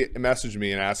messaged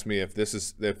me and asked me if this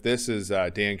is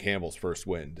Dan Campbell's first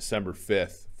win, December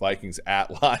 5th, Vikings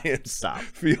at Lions. Stop.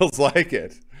 Feels like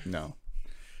it. No.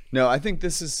 I think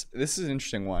this is an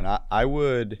interesting one. I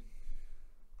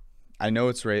know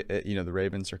it's the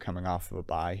Ravens are coming off of a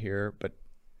bye here, but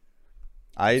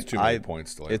it's too many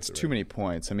points to it's too many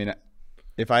points. I mean,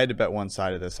 if I had to bet one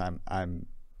side of this, I'm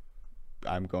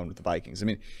going with the Vikings. I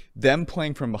mean, them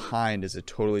playing from behind is a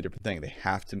totally different thing. They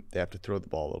have to throw the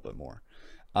ball a little bit more.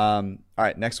 All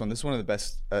right, next one. This is one of the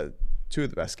best, two of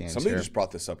the best games. Somebody here. just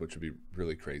brought this up, which would be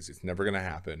really crazy. It's never going to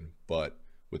happen, but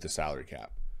with the salary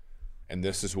cap, and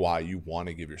this is why you want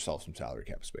to give yourself some salary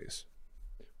cap space.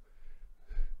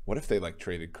 What if they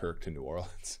traded Kirk to New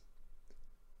Orleans?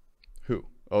 Who?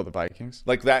 Oh, the Vikings?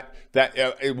 Like that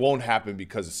it won't happen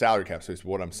because of salary cap space. But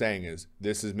what I'm saying is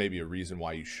this is maybe a reason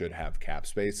why you should have cap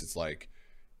space. It's like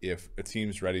if a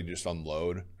team's ready to just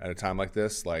unload at a time like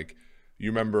this, like you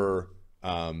remember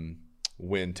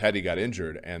when Teddy got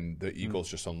injured and the Eagles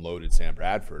just unloaded Sam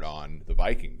Bradford on the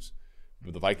Vikings.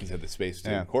 But the Vikings had the space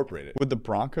to incorporate it. Would the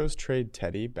Broncos trade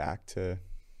Teddy back to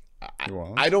New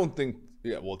Orleans? I don't think –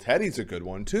 yeah, well, Teddy's a good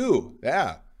one too.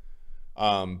 Yeah.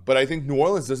 But I think New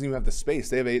Orleans doesn't even have the space.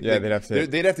 They'd have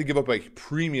to give up a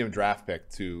premium draft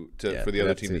pick for the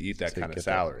other team to eat that kind of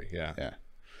salary. Yeah.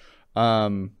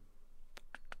 Browns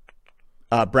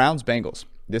Bengals.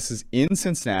 This is in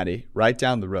Cincinnati, right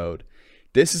down the road.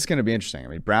 This is going to be interesting. I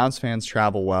mean, Browns fans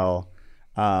travel well.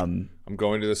 I'm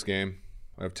going to this game.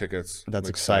 I have tickets. That's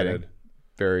exciting.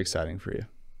 Very exciting for you.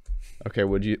 Okay,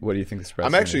 what do you think the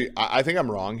spread? I think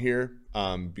I'm wrong here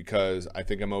because I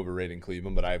think I'm overrating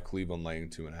Cleveland, but I have Cleveland laying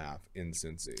 2.5 in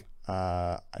Cincy.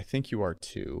 I think you are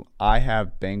too. I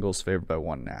have Bengals favored by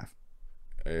 1.5.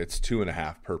 It's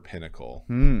 2.5 per Pinnacle.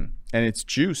 And it's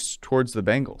juiced towards the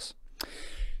Bengals.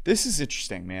 This is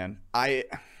interesting, man. I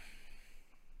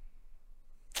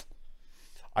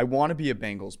want to be a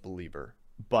Bengals believer,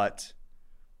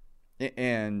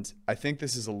 and I think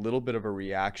this is a little bit of a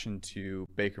reaction to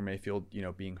Baker Mayfield,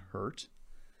 being hurt.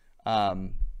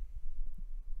 I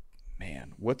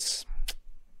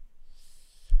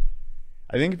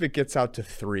think if it gets out to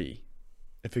 3,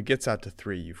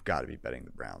 you've got to be betting the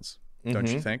Browns. Don't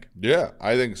you think? Yeah,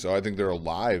 I think so. I think they're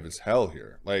alive as hell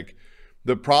here. Like,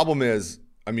 the problem is,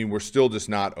 I mean, we're still just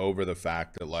not over the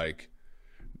fact that,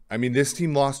 this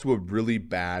team lost to a really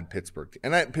bad Pittsburgh.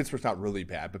 And Pittsburgh's not really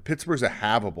bad, but Pittsburgh's a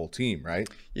havable team, right?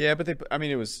 Yeah, but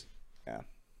it was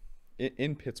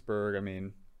in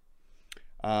Pittsburgh.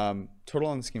 Total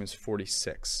on this game is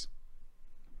 46.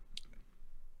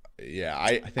 Yeah,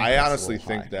 I honestly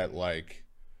think that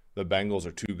the Bengals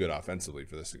are too good offensively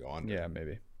for this to go on. Yeah,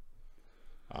 maybe.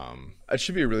 It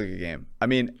should be a really good game. I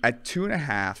mean, at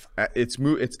 2.5, it's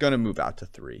going to move out to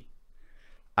 3.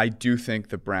 I do think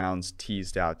the Browns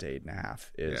teased out to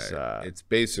 8.5 is. It's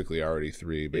basically already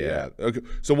 3, but yeah. Okay.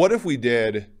 So what if we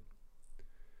did?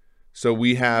 So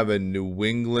we have a New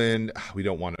England. We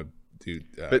don't want to do.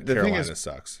 But the Carolina thing is,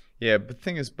 sucks. Yeah, but the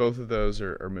thing is, both of those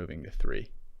are moving to 3,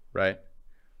 right?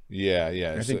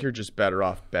 Yeah. I think you're just better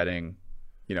off betting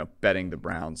the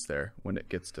Browns there when it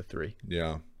gets to 3.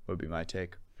 Yeah, would be my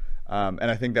take. And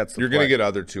I think that's you're going to get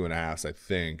other 2.5s. I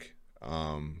think,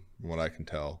 from what I can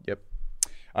tell. Yep.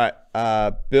 All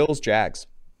right, Bills Jags,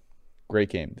 great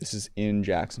game. This is in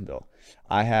Jacksonville.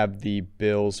 I have the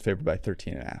Bills favored by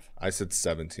 13.5. I said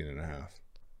 17.5.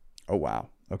 Oh wow.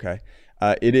 Okay.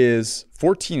 It is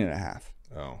 14.5.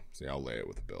 Oh, see, I'll lay it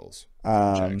with the Bills.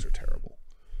 The Jags are terrible.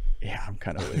 Yeah, I'm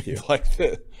kind of with you.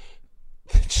 The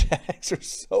Jags are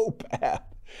so bad.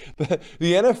 The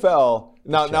NFL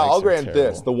now I'll grant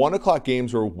this: the 1:00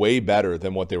 games were way better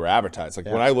than what they were advertised.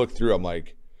 When I looked through, I'm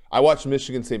like. I watched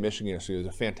Michigan State Michigan yesterday. It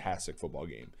was a fantastic football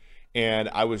game. And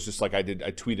I was just I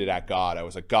tweeted at God. I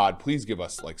was like, God, please give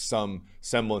us some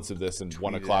semblance of this in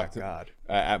 1:00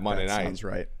 at Monday night. Sounds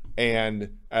right.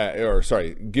 And,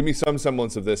 give me some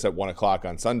semblance of this at 1:00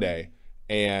 on Sunday.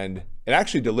 And it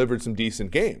actually delivered some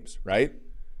decent games, right?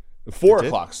 The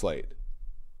 4:00 slate.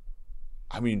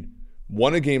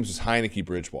 One of the games was Heineke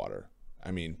Bridgewater.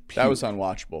 That was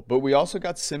unwatchable. But we also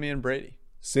got Simeon Brady.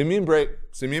 Simeon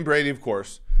Brady, of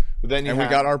course. But then we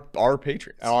got our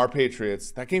Patriots. Our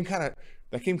Patriots. That game kind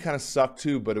of sucked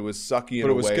too, but it was sucky in a way.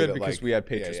 But it was good because we had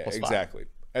Patriots plus 5. Exactly.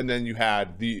 And then you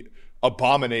had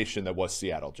abomination that was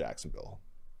Seattle Jacksonville.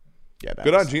 Yeah, that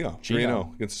Good was on Gino.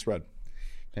 3-0 against the spread.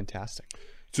 fantastic.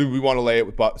 So we want to lay it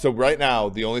with so right now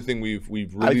the only thing we've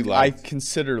really liked. I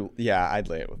consider I'd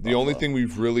lay it with the Buffalo. only thing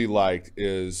we've really liked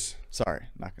is Sorry, I'm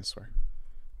not gonna swear.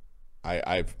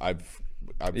 I've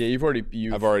You've already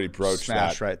broached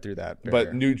smashed that. right through that barrier.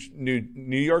 But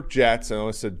New York Jets, I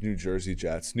almost said New Jersey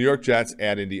Jets. New York Jets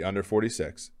at Indy under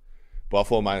 46.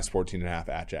 Buffalo minus 14.5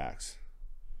 at Jags.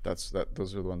 Those are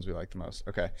the ones we like the most.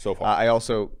 Okay. So far. I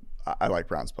like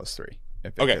Browns +3.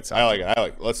 If it Okay, gets I like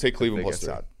it. Let's take Cleveland if it +3. gets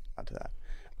out to that.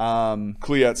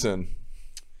 Cleatson.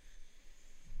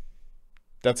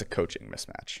 That's a coaching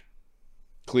mismatch.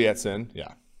 Cleatson,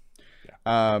 yeah.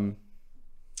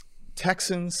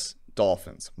 Texans,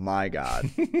 Dolphins. My God.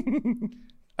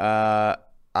 I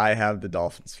have the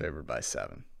Dolphins favored by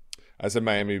 7. I said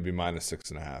Miami would be minus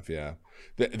 6.5. Yeah,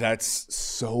 that's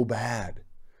so bad.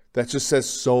 That just says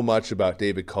so much about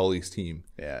David Culley's team.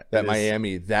 Yeah, that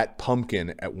Miami, that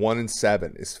pumpkin at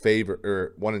 1-7 is favored,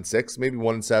 or 1-6, maybe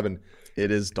 1-7.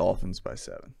 It is Dolphins by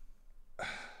 7.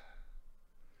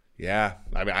 Yeah,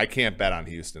 I mean I can't bet on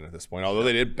Houston at this point. Although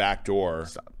they did backdoor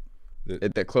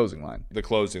The closing line. the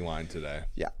closing line today.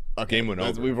 Yeah. Okay. Game went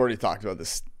over. We've already talked about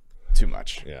this too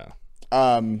much. Yeah,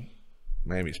 All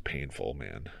Miami's painful,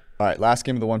 man. right. Last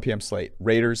game of the 1 p.m. slate: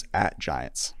 Raiders at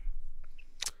Giants.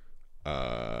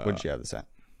 What did you have this at?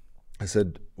 I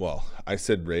said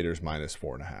Raiders minus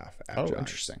 4.5 at Giants.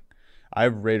 Interesting. I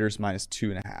have Raiders minus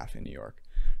 2.5 in New York.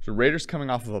 So Raiders coming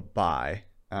off of a bye.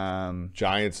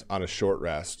 Giants on a short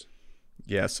rest.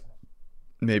 Yes,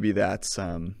 maybe that's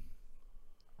That's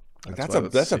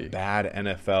a bad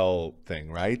NFL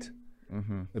thing, right?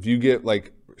 Mm-hmm. If you get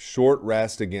like short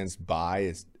rest against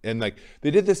bye, and like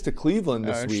they did this to Cleveland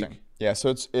this week. Yeah,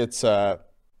 so it's kind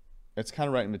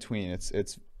of right in between. It's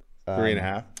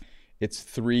 3.5. It's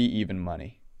 3 even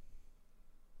money.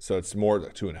 So it's more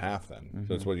like 2.5 then. Mm-hmm.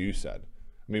 So that's what you said.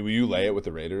 I mean, will you lay it with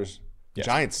the Raiders? Yes.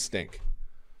 Giants stink.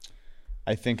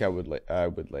 I think I would lay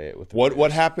it with the What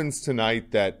Raiders. happens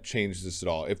tonight that changes this at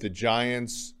all? If the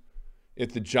Giants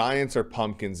are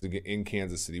pumpkins in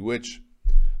Kansas City, which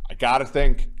I gotta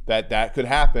think that could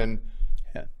happen,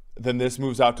 then this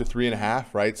moves out to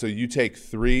 3.5, right? So you take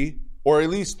 3 or at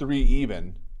least 3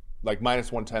 even, like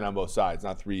minus 110 on both sides,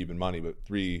 not 3 even money, but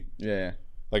 3. Yeah.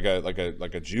 Like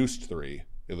a juiced 3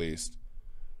 at least.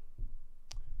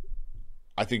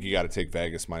 I think you got to take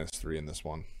Vegas minus 3 in this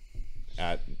one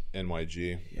at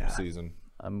NYG season.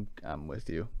 I'm with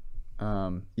you.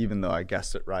 Even though I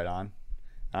guessed it right on,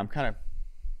 I'm kind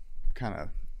of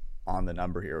on the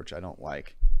number here, which I don't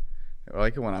like. I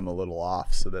like it when I'm a little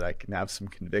off so that I can have some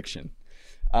conviction.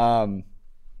 All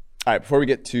right, before we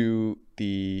get to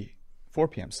the 4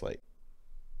 p.m. slate,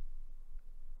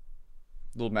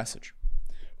 little message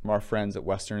from our friends at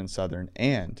Western and Southern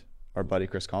and our buddy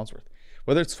Chris Collinsworth.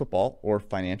 Whether it's football or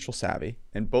financial savvy,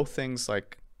 and both things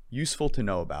like useful to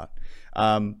know about,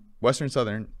 Western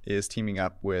Southern is teaming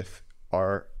up with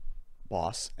our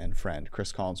boss and friend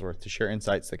Chris Collinsworth to share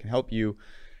insights that can help you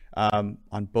on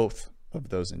both of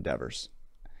those endeavors.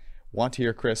 Want to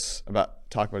hear Chris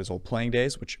talk about his old playing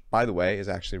days, which, by the way, is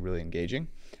actually really engaging.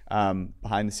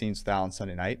 Behind the scenes with Al on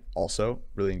Sunday night, also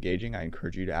really engaging. I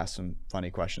encourage you to ask some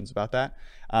funny questions about that.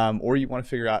 Or you want to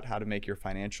figure out how to make your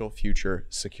financial future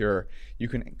secure. You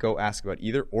can go ask about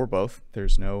either or both.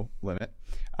 There's no limit.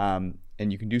 And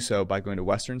you can do so by going to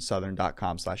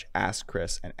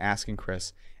westernsouthern.com/askchris and asking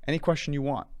Chris any question you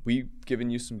want. We've given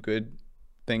you some good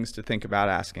things to think about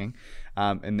asking.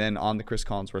 And then on the Chris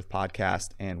Collinsworth podcast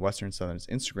and Western Southern's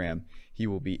Instagram, he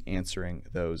will be answering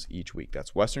those each week.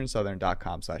 That's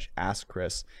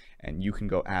westernsouthern.com/askchris, and you can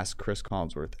go ask Chris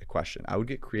Collinsworth a question. I would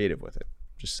get creative with it.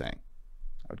 Just saying.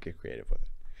 I would get creative with it.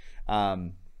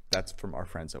 That's from our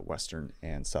friends at Western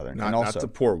and Southern. Not, and also, not to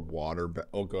pour water.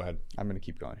 Oh, go ahead. I'm going to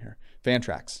keep going here.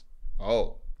 Fantrax.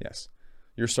 Oh. Yes.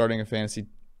 You're starting a fantasy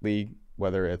league,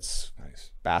 whether it's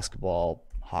basketball,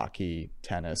 hockey,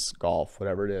 tennis, golf,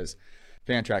 whatever it is.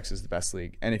 Fantrax is the best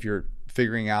league. And if you're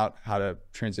figuring out how to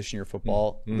transition your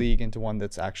football league into one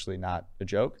that's actually not a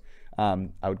joke,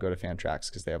 I would go to Fantrax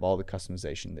because they have all the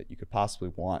customization that you could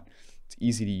possibly want. It's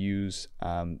easy to use.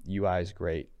 UI is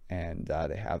great. And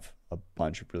they have a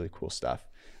bunch of really cool stuff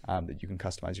that you can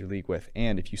customize your league with.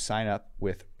 And if you sign up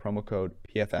with promo code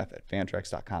PFF at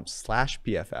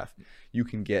fantrax.com/PFF, you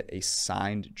can get a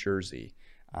signed jersey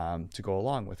to go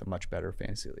along with a much better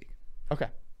fantasy league. Okay.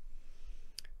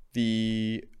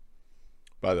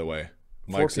 By the way,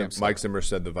 Mike Zimmer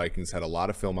said the Vikings had a lot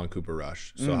of film on Cooper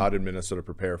Rush. So how did Minnesota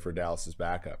prepare for Dallas's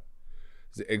backup?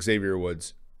 Xavier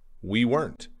Woods, we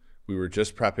weren't. We were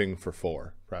just prepping for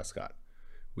Prescott.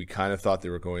 we kind of thought they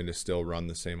were going to still run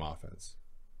the same offense.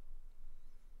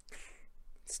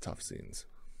 It's tough scenes.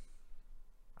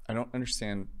 I don't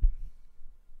understand.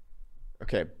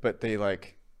 Okay, but they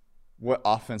what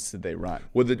offense did they run?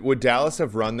 Would Dallas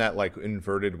have run that like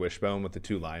inverted wishbone with the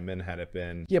two linemen had it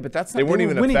been? Yeah, but that's not. They weren't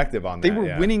even effective on that. They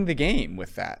were winning the game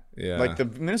with that. Yeah. Like the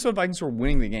Minnesota Vikings were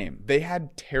winning the game. They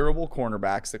had terrible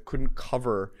cornerbacks that couldn't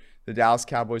cover the Dallas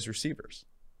Cowboys receivers.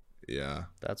 Yeah.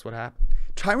 That's what happened.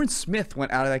 Tyron Smith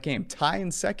went out of that game. Ty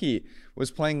Nsekhe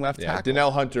was playing left tackle.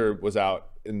 Danielle Hunter was out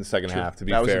in the second half, to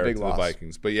be fair to the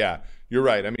Vikings. But yeah, you're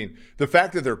right. I mean, the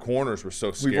fact that their corners were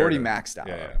so scared. We've already maxed out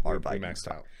our we Vikings.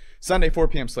 maxed out. Sunday, 4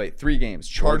 p.m. slate, 3 games.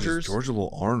 Chargers. George a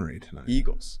little ornery tonight.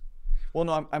 Eagles. Well,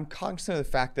 no, I'm cognizant of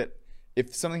the fact that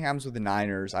if something happens with the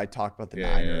Niners, I talk about the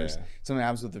Niners. Yeah. Something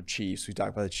happens with the Chiefs, we talk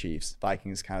about the Chiefs.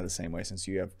 Vikings is kind of the same way since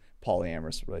you have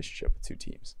polyamorous relationship with two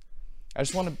teams. I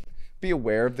just want to be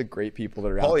aware of the great people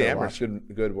that are out there watching.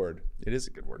 Good word. It is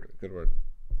a good word. Good word.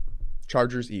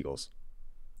 Chargers, Eagles.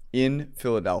 In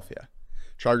Philadelphia.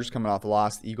 Chargers coming off a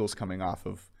loss. Eagles coming off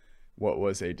of what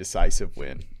was a decisive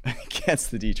win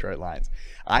against the Detroit Lions.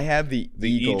 I have the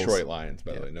Eagles. Detroit Lions,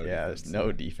 by the way. There's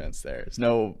no defense there. There's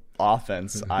no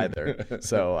offense either.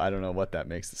 So I don't know what that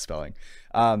makes the spelling.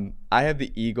 I have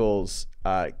the Eagles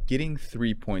getting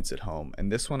 3 points at home.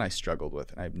 And this one I struggled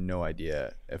with. And I have no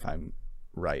idea if I'm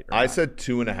right or I not. said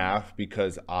 2.5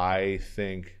 because I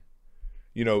think,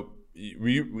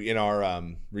 we in our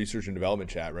research and development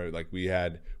chat, right? Like we've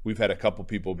had a couple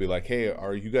people be like, "Hey,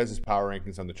 are you guys' power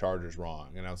rankings on the Chargers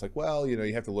wrong?" And I was like, "Well,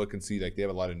 you have to look and see. Like they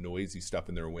have a lot of noisy stuff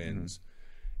in their wins,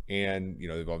 and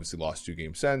they've obviously lost 2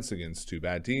 games since against 2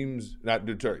 bad teams, not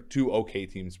 2 okay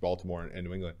teams, Baltimore and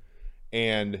New England,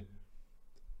 and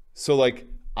so like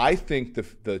I think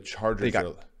the Chargers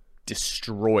got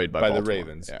destroyed by the Baltimore.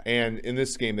 Ravens, and in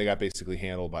this game they got basically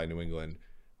handled by New England.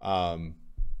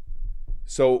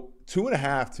 So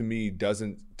 2.5 to me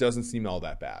doesn't seem all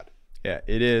that bad. Yeah,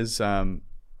 it is. It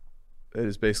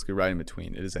is basically right in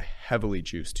between. It is a heavily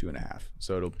juiced 2.5,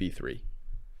 so it'll be 3.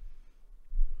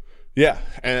 Yeah,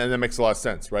 and that makes a lot of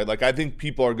sense, right? Like I think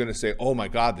people are going to say, "Oh my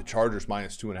God, the Chargers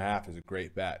minus 2.5 is a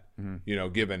great bet,"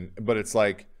 but it's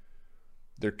like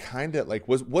they're kind of like,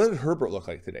 what did Herbert look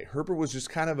like today? Herbert was just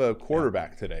kind of a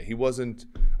quarterback today. He wasn't.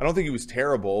 I don't think he was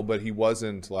terrible, but he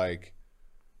wasn't like.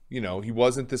 He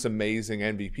wasn't this amazing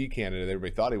MVP candidate that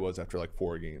everybody thought he was after like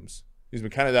 4 games. He's been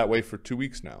kind of that way for 2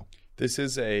 weeks now. This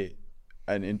is a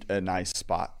nice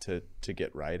spot to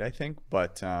get right, I think.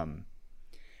 But I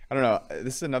don't know.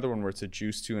 This is another one where it's a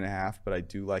juice 2.5, but I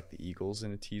do like the Eagles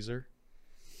in a teaser.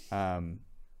 Like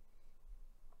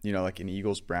an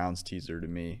Eagles-Browns teaser to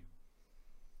me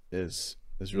is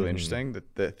really interesting.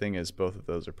 The thing is both of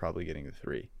those are probably getting the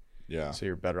 3. Yeah. So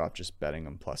you're better off just betting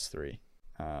them plus 3.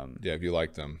 If you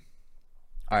like them.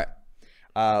 All right.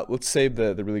 Let's save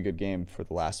the really good game for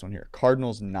the last one here.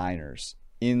 Cardinals-Niners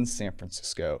in San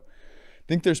Francisco. I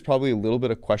think there's probably a little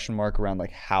bit of question mark around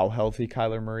like how healthy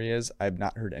Kyler Murray is. I've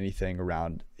not heard anything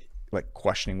around like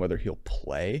questioning whether he'll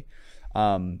play.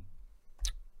 The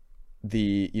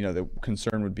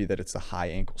concern would be that it's a high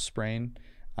ankle sprain.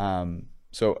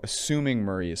 So assuming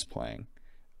Murray is playing,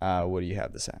 what do you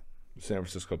have this at? San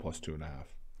Francisco plus 2.5.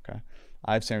 Okay.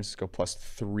 I have San Francisco plus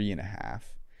 3.5.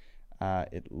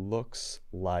 It looks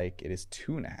like it is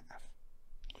 2.5.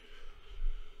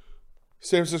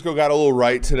 San Francisco got a little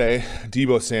right today.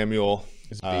 Deebo Samuel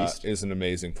is an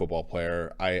amazing football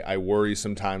player. I worry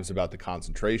sometimes about the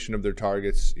concentration of their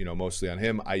targets, mostly on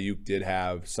him. Ayuk did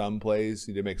have some plays.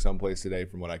 He did make some plays today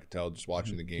from what I could tell just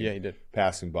watching the game. Yeah, he did.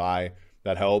 Passing by.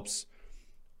 That helps.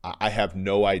 I have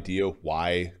no idea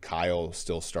why Kyle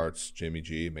still starts Jimmy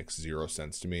G. It makes 0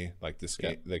 sense to me. Like this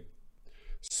game,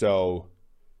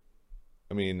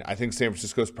 I think San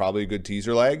Francisco is probably a good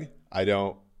teaser leg. I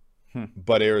don't,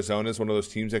 but Arizona is one of those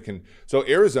teams that can. So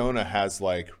Arizona has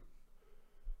like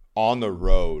on the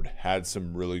road had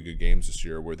some really good games this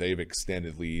year where they've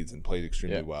extended leads and played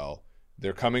extremely well.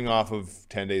 They're coming off of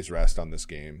 10 days rest on this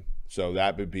game. So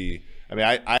that would be – I'm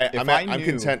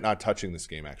content not touching this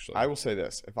game, actually. I will say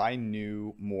this. If I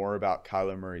knew more about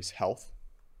Kyler Murray's health,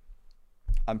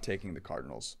 I'm taking the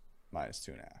Cardinals minus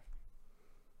 2.5.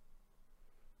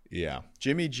 Yeah.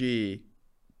 Jimmy G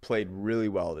played really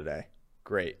well today.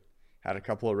 Great. Had a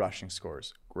couple of rushing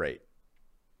scores. Great.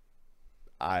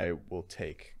 I will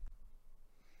take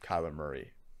Kyler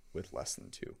Murray with less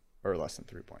than 3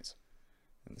 points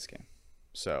in this game.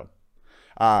 So –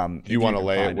 do you want to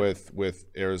lay it with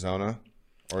Arizona,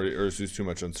 or is there too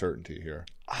much uncertainty here?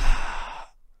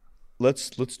 Let's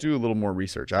do a little more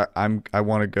research. I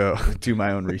want to go do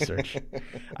my own research.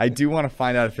 I do want to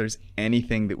find out if there's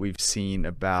anything that we've seen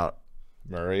about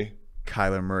Murray.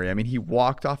 Kyler Murray. I mean, he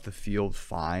walked off the field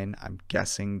fine. I'm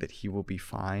guessing that he will be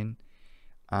fine.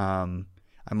 I'm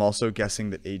also guessing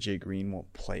that AJ Green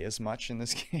won't play as much in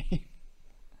this game.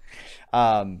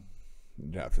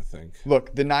 You'd have to think.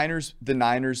 Look, the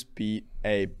Niners beat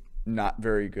a not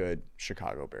very good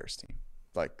Chicago Bears team.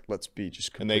 Like, let's be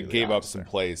just completely And they gave up some there.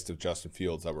 plays to Justin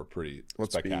Fields that were pretty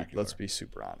spectacular. Let's be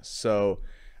super honest. So,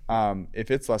 if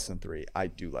it's less than 3, I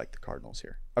do like the Cardinals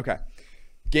here. Okay,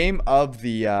 game of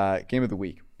the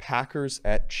week: Packers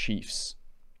at Chiefs.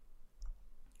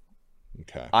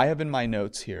 Okay. I have in my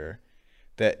notes here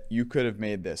that you could have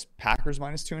made this Packers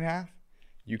 -2.5.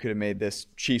 You could have made this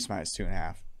Chiefs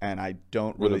 -2.5, and I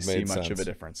don't really see much of a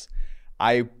difference.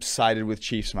 I sided with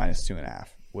Chiefs -2.5.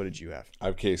 What did you have? I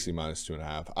have KC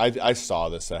 -2.5. I saw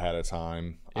this ahead of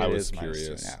time. I was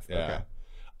curious. -2.5. Yeah.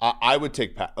 Okay. I would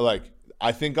take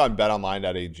I think on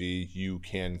betonline.ag you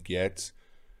can get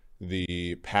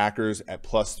the Packers at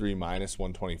 +3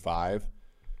 -125.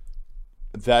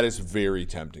 That is very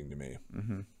tempting to me.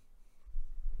 Mm-hmm.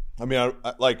 I mean,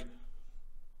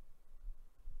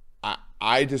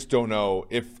 I just don't know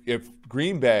if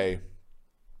Green Bay.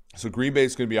 So Green Bay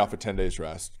is going to be off of 10 days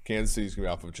rest. Kansas City is going to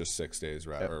be off of just 6 days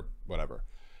rest or whatever.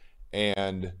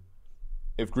 And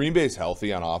if Green Bay is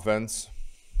healthy on offense,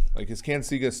 like, is Kansas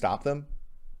City going to stop them?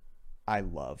 I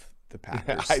love the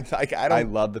Packers. I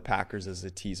love the Packers as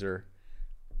a teaser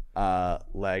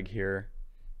leg here.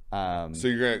 So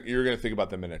you're gonna think about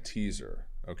them in a teaser.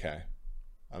 Okay,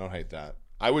 I don't hate that.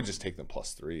 I would just take them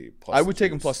 +3. I would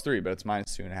take them +3, but it's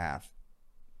 -2.5.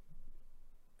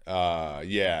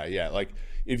 Yeah. Like,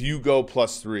 if you go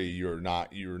 +3, you're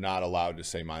not allowed to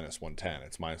say -110.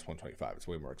 It's -125. It's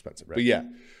way more expensive. Right. But yeah,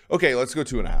 okay. Let's go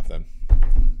 2.5 then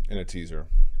in a teaser.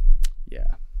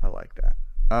 Yeah, I like that.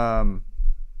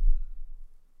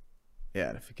 Yeah,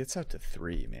 and if it gets out to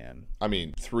 3, man. I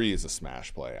mean, 3 is a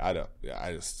smash play.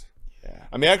 Yeah.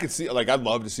 I mean, I could see, like, I'd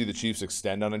love to see the Chiefs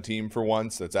extend on a team for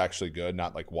once that's actually good,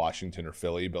 not like Washington or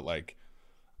Philly, but, like,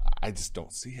 I just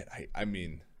don't see it. I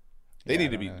mean, they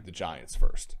need to beat the Giants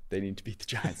first. They need to beat the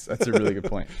Giants. That's a really good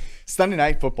point. Sunday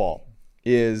Night Football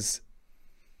is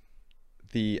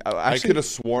the. I could have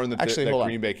sworn that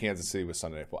Green Bay Kansas City was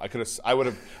Sunday Night Football. I would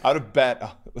have bet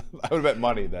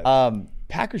money that.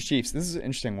 Packers Chiefs. This is an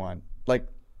interesting one. Like,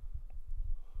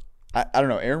 I don't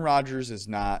know. Aaron Rodgers is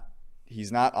not.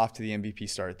 He's not off to the MVP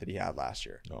start that he had last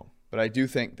year. No. But I do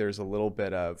think there's a little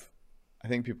bit of. I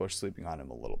think people are sleeping on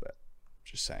him a little bit.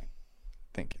 Just saying.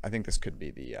 I think this could be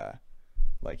the.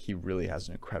 Like, he really has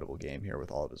an incredible game here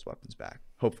with all of his weapons back.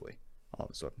 Hopefully, all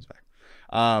of his weapons back.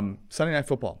 Sunday Night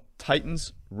Football.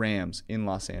 Titans, Rams in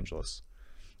Los Angeles.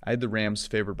 I had the Rams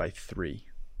favored by 3.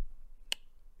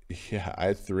 Yeah, I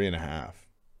had 3.5.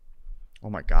 Oh,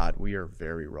 my God. We are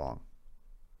very wrong.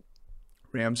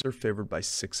 Rams are favored by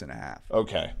 6.5.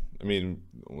 Okay. I mean,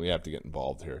 we have to get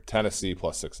involved here. Tennessee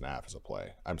 +6.5 is a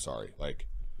play. I'm sorry. Like,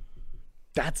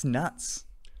 that's nuts.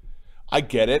 I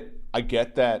get it. I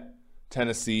get that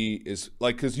Tennessee is,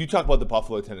 like, because you talk about the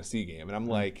Buffalo-Tennessee game, and I'm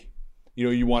like,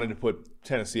 you wanted to put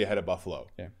Tennessee ahead of Buffalo.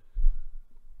 Yeah.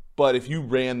 But if you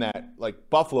ran that, like,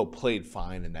 Buffalo played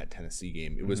fine in that Tennessee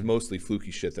game. It was mostly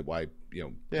fluky shit that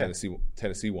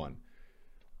Tennessee won.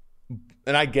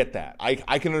 And I get that. I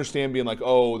can understand being like,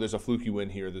 oh, there's a fluky win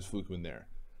here, there's a fluky win there.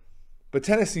 But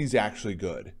Tennessee's actually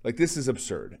good. Like, this is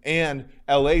absurd. And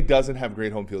LA doesn't have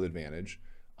great home field advantage.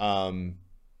 And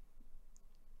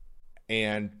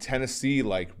Tennessee,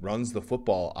 like, runs the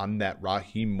football on that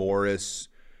Raheem Morris,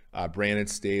 Brandon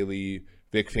Staley,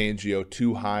 Vic Fangio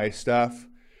too high stuff.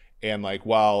 And, like,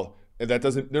 while that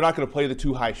doesn't, they're not going to play the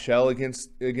too high shell against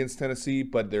Tennessee,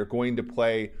 but they're going to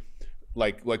play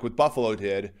like what Buffalo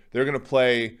did. They're going to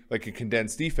play like a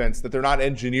condensed defense that they're not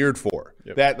engineered for.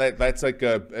 Yep. That's like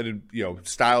a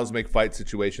styles make fight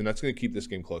situation. That's going to keep this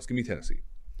game close. Give me Tennessee.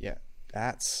 Yeah,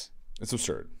 it's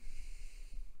absurd.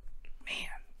 Man,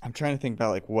 I'm trying to think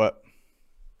about like what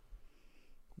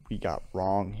we got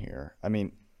wrong here. I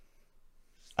mean,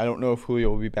 I don't know if Julio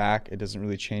will be back. It doesn't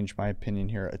really change my opinion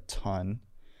here a ton.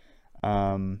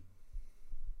 Yeah,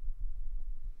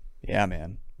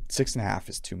 man. 6.5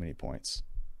 is too many points.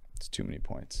 It's too many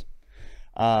points.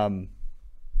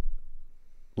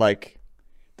 Like,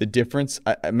 the difference,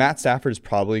 Matt Stafford is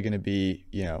probably going to be,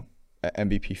 an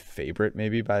MVP favorite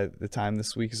maybe by the time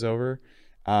this week is over.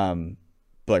 But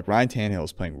like Ryan Tannehill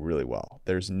is playing really well.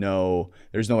 There's no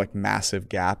like massive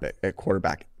gap at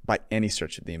quarterback by any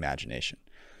stretch of the imagination.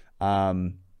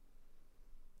 That's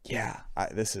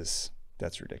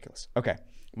ridiculous. Okay.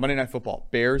 Monday Night Football,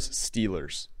 Bears,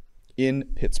 Steelers in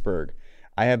Pittsburgh.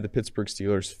 I have the Pittsburgh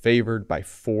Steelers favored by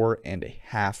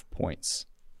 4.5 points.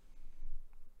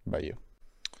 How about you?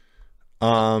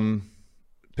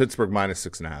 Pittsburgh minus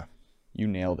 6.5. You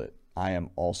nailed it. I am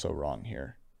also wrong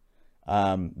here.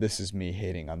 This is me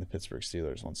hating on the Pittsburgh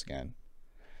Steelers once again.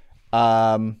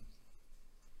 Man.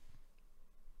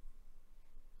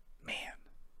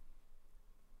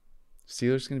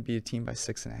 Steelers going to be a team by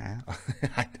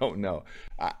 6.5? I don't know.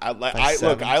 I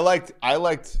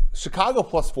liked Chicago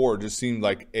 +4 just seemed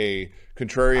like a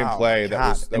contrarian play.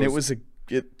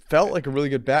 It felt like a really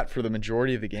good bet for the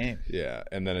majority of the game. Yeah,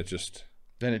 and then it just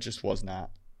was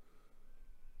not.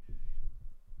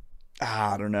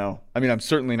 I don't know. I mean, I'm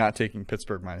certainly not taking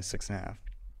Pittsburgh minus 6.5.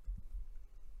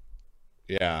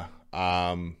 Yeah.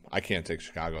 I can't take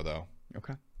Chicago though.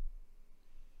 Okay.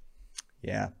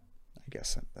 Yeah, I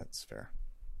guess that's fair.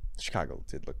 Chicago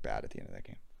did look bad at the end of that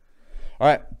game. All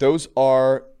right, those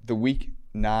are the Week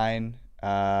 9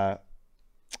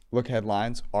 look ahead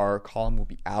lines. Our column will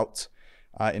be out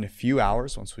in a few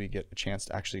hours once we get a chance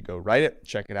to actually go write it.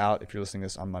 Check it out if you're listening to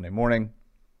this on Monday morning.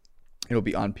 It'll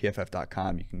be on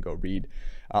pff.com. You can go read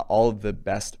all of the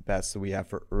best bets that we have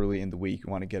for early in the week.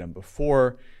 You want to get them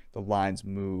before the lines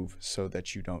move so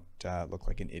that you don't look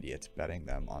like an idiot betting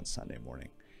them on Sunday morning.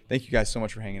 Thank you guys so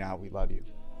much for hanging out. We love you.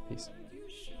 Peace.